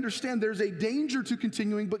 And we understand there's a danger to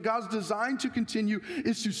continuing, but God's design to continue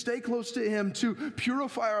is to stay close to Him, to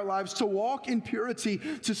purify our lives, to walk in purity,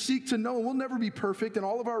 to seek to know. We'll never be perfect, and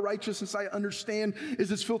all of our righteousness, I understand, is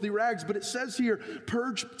as filthy rags. But it says here,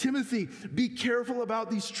 purge Timothy, be careful about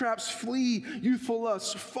these traps, flee youthful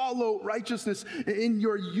lusts, follow righteousness. In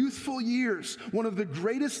your youthful years, one of the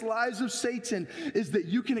greatest lies of Satan is that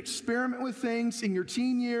you can experiment with things in your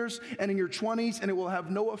teen years and in your 20s, and it will have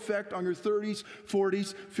no effect on your 30s,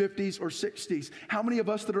 40s, 50s, or 60s. How many of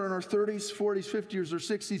us that are in our 30s, 40s, 50s, or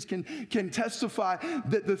 60s can testify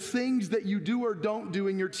that the things that you do or don't do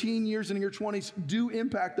in your teen years and in your 20s do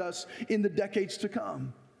impact us in the decades to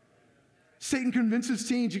come? Satan convinces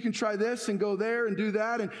teens, you can try this and go there and do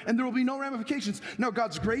that, and there will be no ramifications. Now,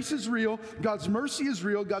 God's grace is real, God's mercy is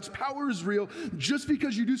real, God's power is real. Just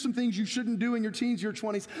because you do some things you shouldn't do in your teens, your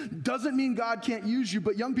 20s, doesn't mean God can't use you.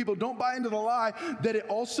 But young people, don't buy into the lie that it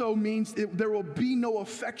also means there will be no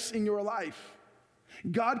effects in your life.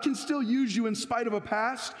 God can still use you in spite of a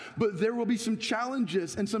past, but there will be some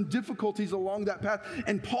challenges and some difficulties along that path.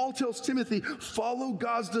 And Paul tells Timothy, follow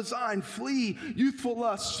God's design, flee youthful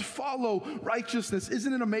lusts, follow righteousness.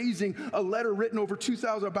 Isn't it amazing? A letter written over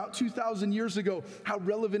about 2,000 years ago, how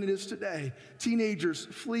relevant it is today. Teenagers,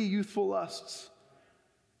 flee youthful lusts.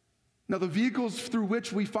 Now, the vehicles through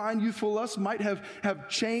which we find youthful lust might have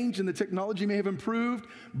changed and the technology may have improved,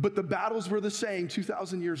 but the battles were the same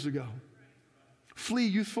 2,000 years ago. Flee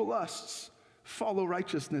youthful lusts. Follow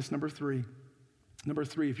righteousness. Number three,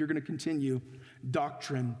 if you're going to continue,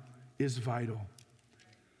 doctrine is vital.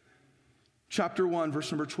 Chapter 1,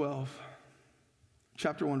 verse number 12.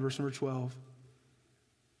 Chapter 1, verse number 12.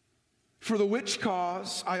 For the which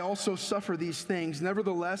cause I also suffer these things.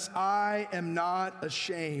 Nevertheless, I am not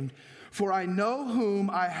ashamed. For I know whom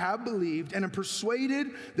I have believed, and am persuaded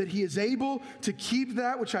that he is able to keep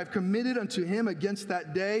that which I've committed unto him against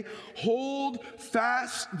that day. Hold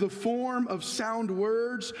fast the form of sound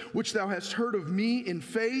words, which thou hast heard of me in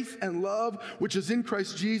faith and love, which is in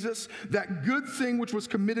Christ Jesus. That good thing which was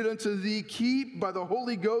committed unto thee, keep by the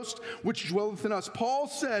Holy Ghost, which dwelleth in us. Paul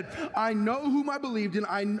said, I know whom I believed, and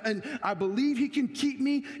I believe he can keep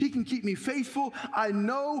me. He can keep me faithful. I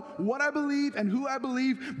know what I believe and who I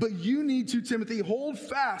believe, but you need to, Timothy, hold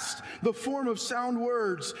fast the form of sound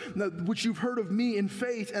words, which you've heard of me in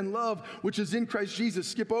faith and love, which is in Christ Jesus.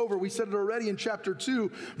 Skip over. We said it already in chapter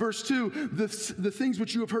 2, verse 2. The things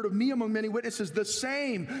which you have heard of me among many witnesses, the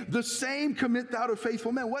same commit thou to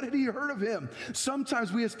faithful men. What had he heard of him?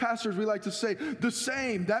 Sometimes we as pastors, we like to say, the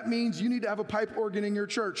same. That means you need to have a pipe organ in your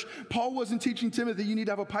church. Paul wasn't teaching Timothy, you need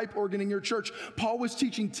to have a pipe organ in your church. Paul was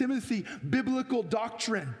teaching Timothy biblical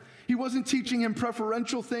doctrine. He wasn't teaching him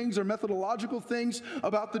preferential things or methodological things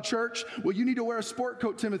about the church. Well, you need to wear a sport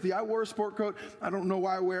coat, Timothy. I wore a sport coat. I don't know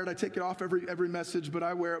why I wear it. I take it off every message, but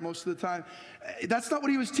I wear it most of the time. That's not what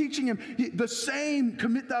he was teaching him. The same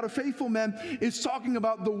commit thou to faithful men is talking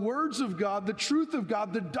about the words of God, the truth of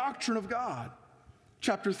God, the doctrine of God.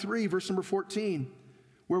 Chapter 3, verse number 14.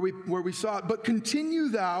 Where we saw it, but continue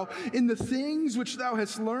thou in the things which thou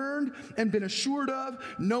hast learned and been assured of,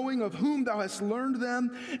 knowing of whom thou hast learned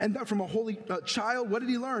them, and that from a holy child. What did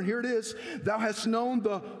he learn? Here it is. Thou hast known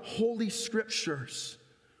the holy scriptures,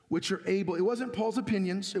 which are able. It wasn't Paul's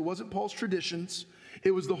opinions. It wasn't Paul's traditions.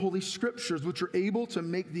 It was the Holy Scriptures, which are able to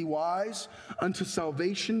make thee wise unto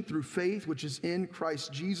salvation through faith, which is in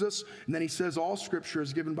Christ Jesus. And then he says, all Scripture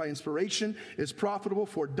is given by inspiration, is profitable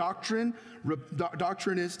for doctrine.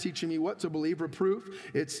 Doctrine is teaching me what to believe, reproof.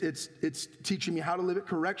 It's teaching me how to live it,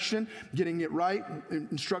 correction, getting it right,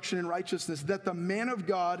 instruction in righteousness, that the man of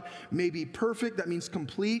God may be perfect. That means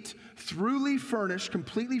complete, completely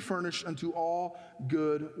furnished unto all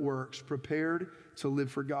good works, prepared to live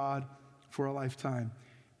for God for a lifetime.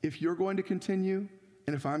 If you're going to continue,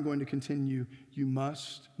 and if I'm going to continue, you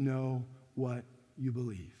must know what you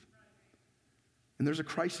believe. And there's a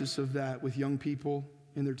crisis of that with young people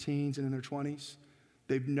in their teens and in their 20s.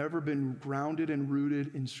 They've never been grounded and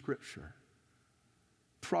rooted in Scripture.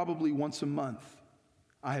 Probably once a month,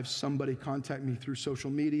 I have somebody contact me through social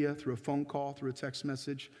media, through a phone call, through a text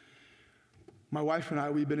message. My wife and I,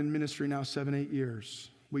 we've been in ministry now 7-8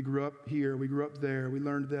 years. We grew up here, we grew up there, we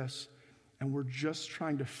learned this. And we're just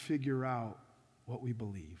trying to figure out what we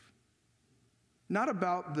believe. Not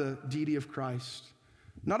about the deity of Christ,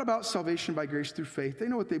 not about salvation by grace through faith. They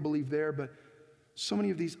know what they believe there, but so many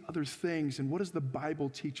of these other things, and what does the Bible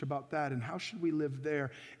teach about that, and how should we live there?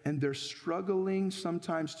 And they're struggling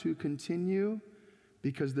sometimes to continue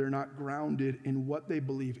because they're not grounded in what they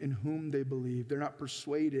believe, in whom they believe. They're not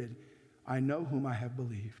persuaded. I know whom I have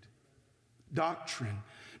believed. Doctrine.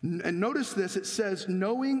 And notice this, it says,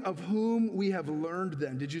 knowing of whom we have learned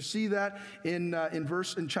them. Did you see that in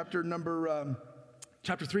chapter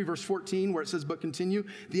 3, verse 14, where it says, but continue?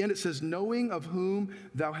 At the end it says, knowing of whom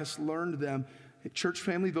thou hast learned them. Church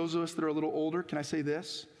family, those of us that are a little older, can I say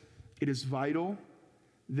this? It is vital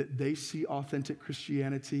that they see authentic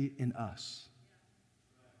Christianity in us.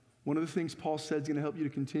 One of the things Paul said is going to help you to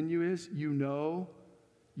continue is, you know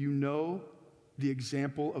the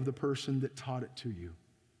example of the person that taught it to you.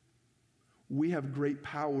 We have great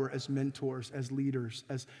power as mentors, as leaders,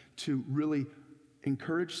 as to really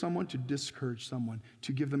encourage someone, to discourage someone,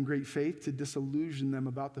 to give them great faith, to disillusion them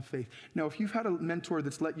about the faith. Now, if you've had a mentor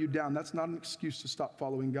that's let you down, that's not an excuse to stop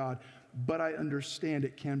following God, but I understand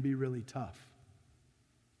it can be really tough.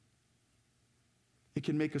 It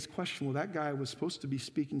can make us question, well, that guy was supposed to be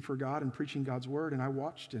speaking for God and preaching God's word, and I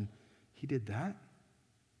watched and he did that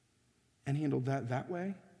and handled that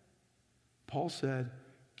way. Paul said,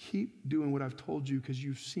 keep doing what I've told you because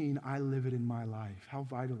you've seen I live it in my life. How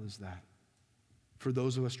vital is that? for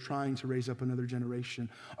those of us trying to raise up another generation.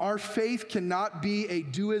 Our faith cannot be a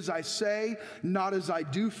do as I say, not as I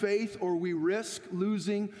do faith, or we risk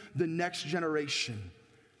losing the next generation.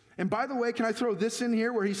 And by the way, can I throw this in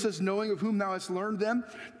here where he says, knowing of whom thou hast learned them?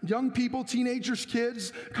 Young people, teenagers,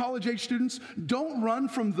 kids, college-age students, don't run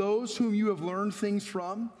from those whom you have learned things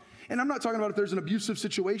from. And I'm not talking about if there's an abusive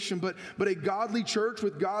situation, but a godly church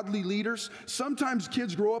with godly leaders. Sometimes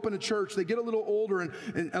kids grow up in a church, they get a little older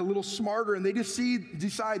and a little smarter, and they just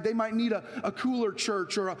decide they might need a cooler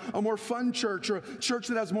church or a more fun church or a church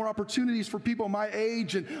that has more opportunities for people my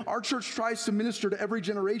age. And our church tries to minister to every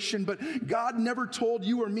generation, but God never told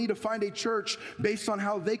you or me to find a church based on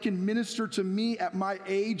how they can minister to me at my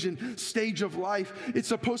age and stage of life. It's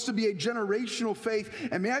supposed to be a generational faith.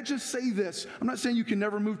 And may I just say this, I'm not saying you can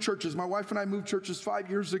never move churches. My wife and I moved churches 5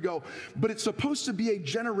 years ago, but it's supposed to be a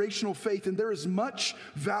generational faith, and there is much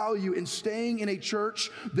value in staying in a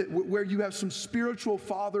church where you have some spiritual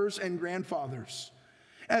fathers and grandfathers.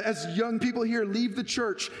 As young people here leave the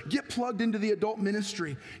church, get plugged into the adult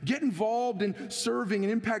ministry. Get involved in serving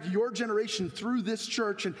and impact your generation through this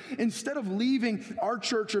church. And instead of leaving our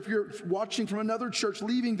church, or if you're watching from another church,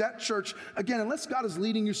 leaving that church, again, unless God is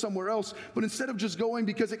leading you somewhere else, but instead of just going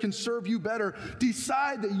because it can serve you better,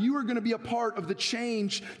 decide that you are going to be a part of the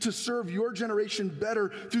change to serve your generation better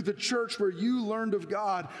through the church where you learned of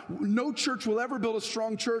God. No church will ever build a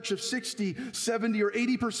strong church if 60, 70, or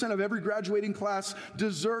 80% of every graduating class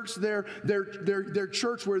deserts their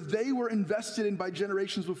church where they were invested in by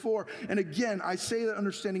generations before. And again, I say that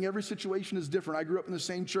understanding every situation is different. I grew up in the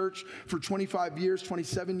same church for 25 years,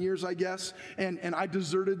 27 years, I guess, and I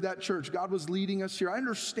deserted that church. God was leading us here. I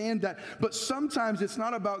understand that, but sometimes it's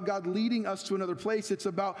not about God leading us to another place. It's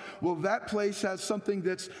about, well, that place has something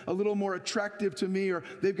that's a little more attractive to me, or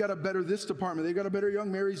they've got a better this department, they've got a better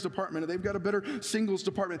young marrieds department, or they've got a better singles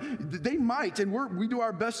department. They might, and we do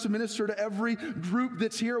our best to minister to every group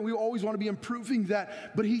that's here. We always want to be improving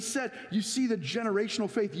that. But he said, you see the generational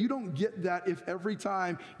faith. You don't get that if every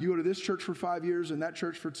time you go to this church for 5 years and that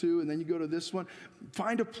church for 2, and then you go to this one.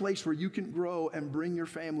 Find a place where you can grow and bring your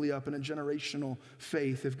family up in a generational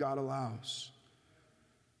faith if God allows.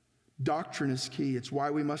 Doctrine is key. It's why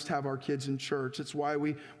we must have our kids in church. It's why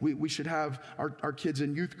we should have our kids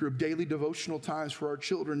in youth group, daily devotional times for our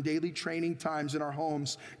children, daily training times in our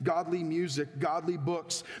homes, godly music, godly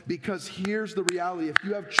books. Because here's the reality. If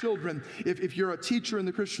you have children, if you're a teacher in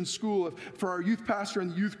the Christian school, for our youth pastor in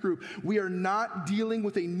the youth group, we are not dealing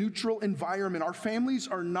with a neutral environment. Our families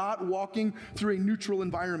are not walking through a neutral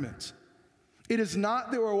environment. It is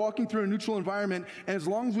not that we're walking through a neutral environment, and as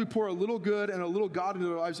long as we pour a little good and a little God into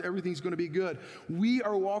our lives, everything's going to be good. We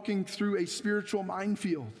are walking through a spiritual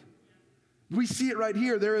minefield. We see it right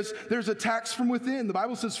here. There's attacks from within. The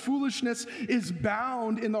Bible says foolishness is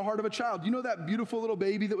bound in the heart of a child. You know that beautiful little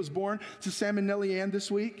baby that was born to Sam and Nellie Ann this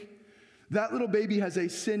week? That little baby has a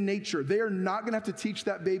sin nature. They are not going to have to teach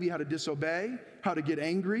that baby how to disobey, how to get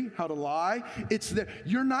angry, how to lie.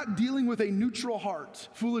 You're not dealing with a neutral heart.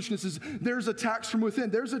 Foolishness is, there's attacks from within.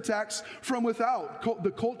 There's attacks from without, the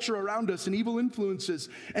culture around us and evil influences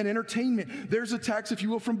and entertainment. There's attacks, if you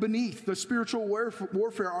will, from beneath, the spiritual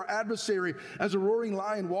warfare. Our adversary, as a roaring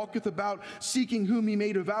lion, walketh about, seeking whom he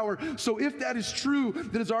may devour. So if that is true,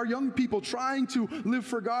 that is our young people trying to live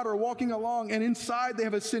for God or walking along, and inside they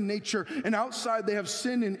have a sin nature, and outside they have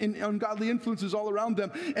sin and ungodly influences all around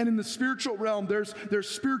them, and in the spiritual realm, there's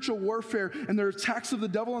spiritual warfare and there are attacks of the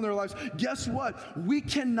devil in their lives. Guess what? We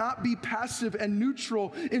cannot be passive and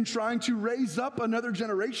neutral in trying to raise up another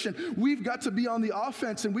generation. We've got to be on the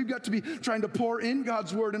offense, and we've got to be trying to pour in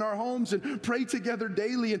God's word in our homes and pray together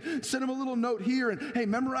daily and send them a little note here and, hey,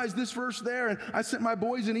 memorize this verse there. And I sent my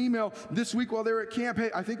boys an email this week while they were at camp.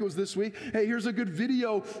 Hey, I think it was this week. Hey, here's a good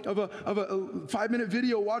video of a 5-minute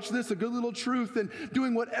video. Watch this, a good little truth, and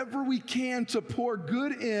doing whatever we can to pour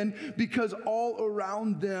good in, because all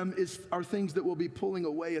around them are things that will be pulling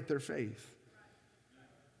away at their faith.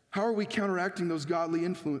 How are we counteracting those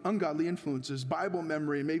ungodly influences, Bible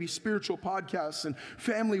memory, maybe spiritual podcasts and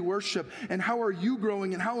family worship? And how are you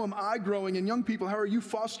growing, and how am I growing? And young people, how are you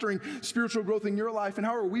fostering spiritual growth in your life? And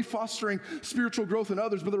how are we fostering spiritual growth in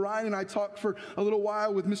others? Brother Ryan and I talked for a little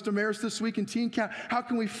while with Mr. Maris this week in Teen Camp. How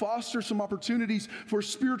can we foster some opportunities for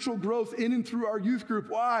spiritual growth in and through our youth group?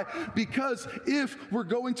 Why? Because if we're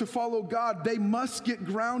going to follow God, they must get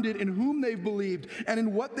grounded in whom they've believed and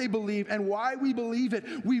in what they believe and why we believe it.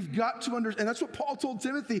 We've got to understand, and that's what Paul told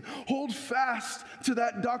Timothy, hold fast to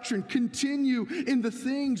that doctrine, continue in the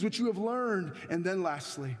things which you have learned. And then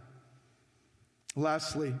lastly,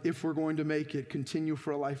 if we're going to make it, continue for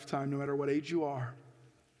a lifetime, no matter what age you are.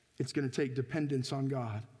 It's going to take dependence on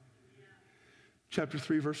God. chapter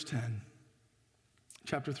 3, verse 10.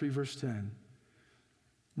 Chapter 3, verse 10.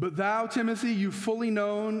 But thou, Timothy, you've fully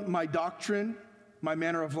known my doctrine, my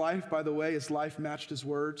manner of life. By the way, his life matched his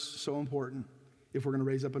words. So important if we're going to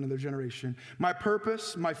raise up another generation. My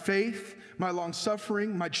purpose, my faith, my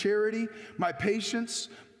long-suffering, my charity, my patience,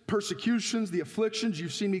 persecutions, the afflictions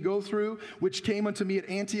you've seen me go through, which came unto me at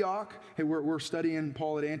Antioch. Hey, we're studying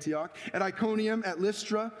Paul at Antioch. At Iconium, at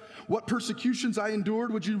Lystra. What persecutions I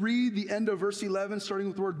endured. Would you read the end of verse 11, starting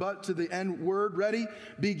with the word but to the end word? Ready?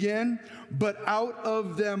 Begin. But out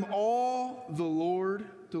of them all the Lord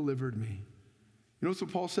delivered me. You notice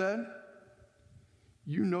what Paul said?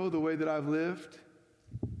 You know the way that I've lived,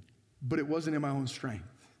 but it wasn't in my own strength.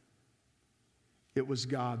 It was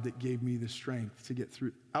God that gave me the strength to get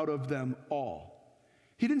through. Out of them all.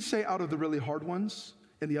 He didn't say out of the really hard ones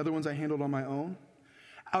and the other ones I handled on my own.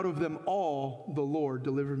 Out of them all, the Lord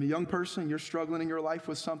delivered me. Young person, you're struggling in your life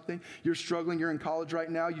with something. You're struggling. You're in college right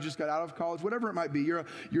now. You just got out of college. Whatever it might be. You're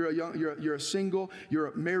a single.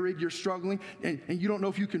 You're married. You're struggling, and you don't know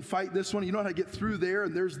if you can fight this one. You don't know how to get through there.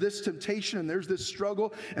 And there's this temptation, and there's this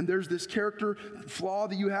struggle, and there's this character flaw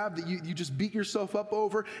that you have that you just beat yourself up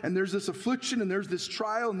over. And there's this affliction, and there's this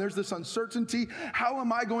trial, and there's this uncertainty. How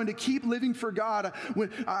am I going to keep living for God? When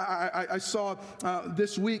I saw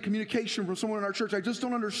this week communication from someone in our church, I just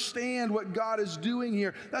don't understand what God is doing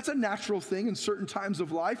here. That's a natural thing in certain times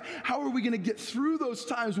of life. How are we going to get through those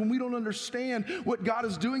times when we don't understand what God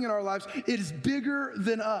is doing in our lives? It is bigger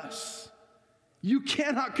than us. You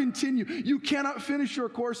cannot continue. You cannot finish your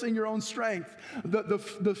course in your own strength.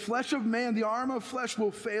 The flesh of man, the arm of flesh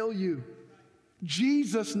will fail you.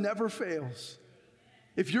 Jesus never fails.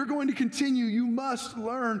 If you're going to continue, you must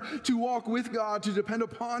learn to walk with God, to depend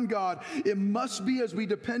upon God. It must be as we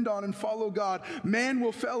depend on and follow God. Man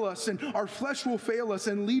will fail us, and our flesh will fail us,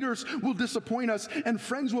 and leaders will disappoint us, and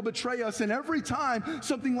friends will betray us. And every time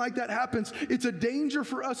something like that happens, it's a danger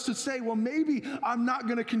for us to say, well, maybe I'm not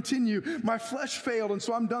going to continue. My flesh failed, and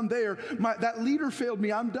so I'm done there. That leader failed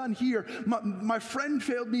me. I'm done here. My friend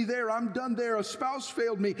failed me there. I'm done there. A spouse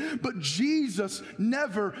failed me. But Jesus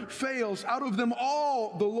never fails. Out of them all,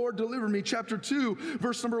 the Lord delivered me. Chapter 2,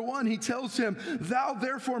 verse number 1, he tells him, thou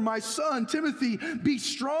therefore, my son, Timothy, be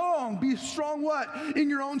strong. Be strong what? In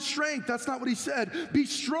your own strength. That's not what he said. Be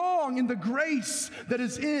strong in the grace that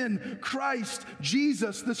is in Christ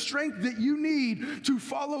Jesus. The strength that you need to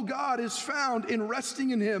follow God is found in resting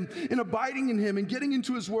in him, in abiding in him, in getting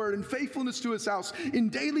into his word, in faithfulness to his house, in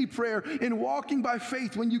daily prayer, in walking by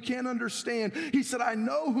faith when you can't understand. He said, I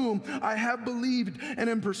know whom I have believed and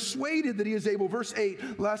am persuaded that he is able. Verse 8,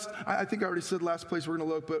 I think I already said last place we're going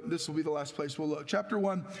to look, but this will be the last place we'll look. Chapter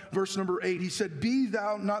 1, verse number 8, he said, be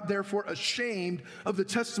thou not therefore ashamed of the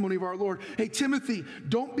testimony of our Lord. Hey, Timothy,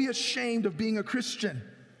 don't be ashamed of being a Christian,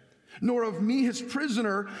 nor of me his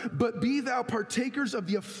prisoner, but be thou partakers of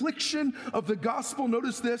the affliction of the gospel.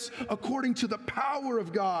 Notice this, according to the power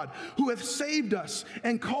of God, who hath saved us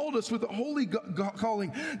and called us with a holy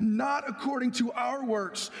calling, not according to our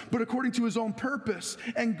works, but according to his own purpose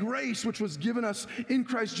and grace, which was given us in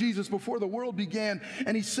Christ Jesus before the world began.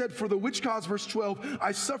 And he said, for the which cause, verse 12,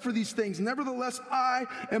 I suffer these things. Nevertheless, I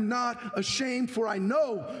am not ashamed, for I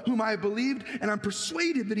know whom I have believed, and I'm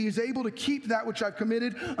persuaded that he is able to keep that which I've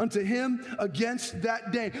committed unto him against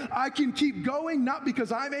that day. I can keep going, not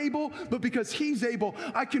because I'm able, but because he's able.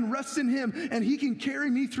 I can rest in him, and he can carry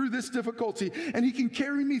me through this difficulty, and he can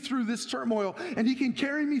carry me through this turmoil, and he can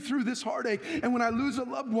carry me through this heartache. And when I lose a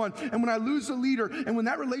loved one, and when I lose a leader, and when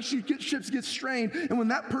that relationship gets strained, and when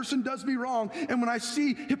that person does me wrong, and when I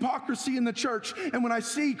see hypocrisy in the church, and when I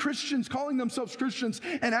see Christians calling themselves Christians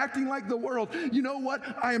and acting like the world, you know what?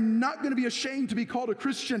 I am not going to be ashamed to be called a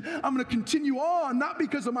Christian. I'm going to continue on, not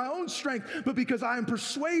because of my own strength, but because I am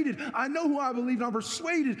persuaded. I know who I believe, and I'm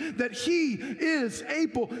persuaded that he is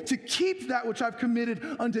able to keep that which I've committed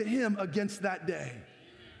unto him against that day.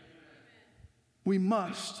 We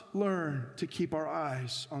must learn to keep our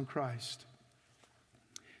eyes on Christ.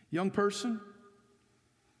 Young person,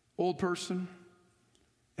 old person,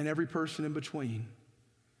 and every person in between.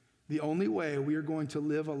 The only way we are going to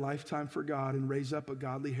live a lifetime for God and raise up a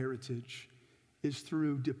godly heritage is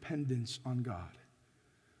through dependence on God.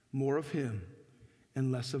 More of him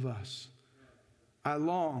and less of us. I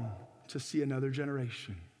long to see another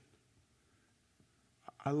generation.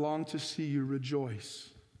 I long to see you rejoice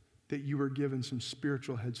that you were given some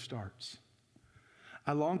spiritual head starts.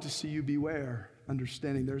 I long to see you beware,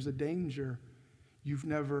 understanding there's a danger. You've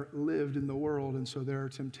never lived in the world, and so there are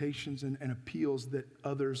temptations and appeals that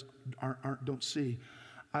others don't see.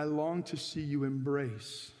 I long to see you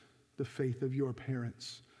embrace the faith of your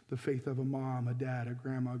parents, the faith of a mom, a dad, a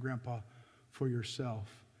grandma, a grandpa, for yourself.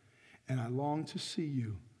 And I long to see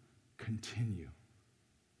you continue.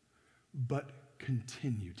 But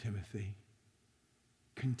continue, Timothy.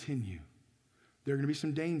 Continue. There are going to be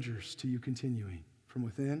some dangers to you continuing. From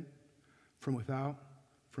within, from without,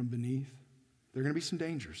 from beneath. There are going to be some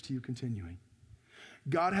dangers to you continuing.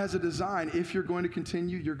 God has a design. If you're going to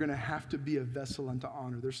continue, you're going to have to be a vessel unto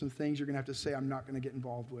honor. There's some things you're going to have to say I'm not going to get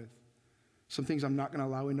involved with. Some things I'm not going to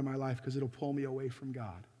allow into my life because it'll pull me away from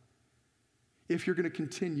God. If you're going to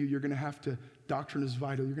continue, you're going to have to, doctrine is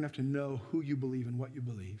vital. You're going to have to know who you believe and what you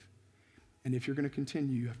believe. And if you're going to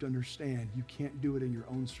continue, you have to understand you can't do it in your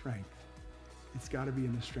own strength. It's got to be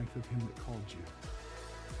in the strength of him that called you.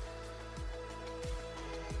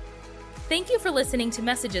 Thank you for listening to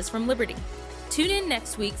Messages from Liberty. Tune in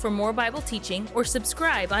next week for more Bible teaching or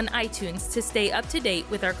subscribe on iTunes to stay up to date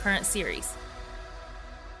with our current series.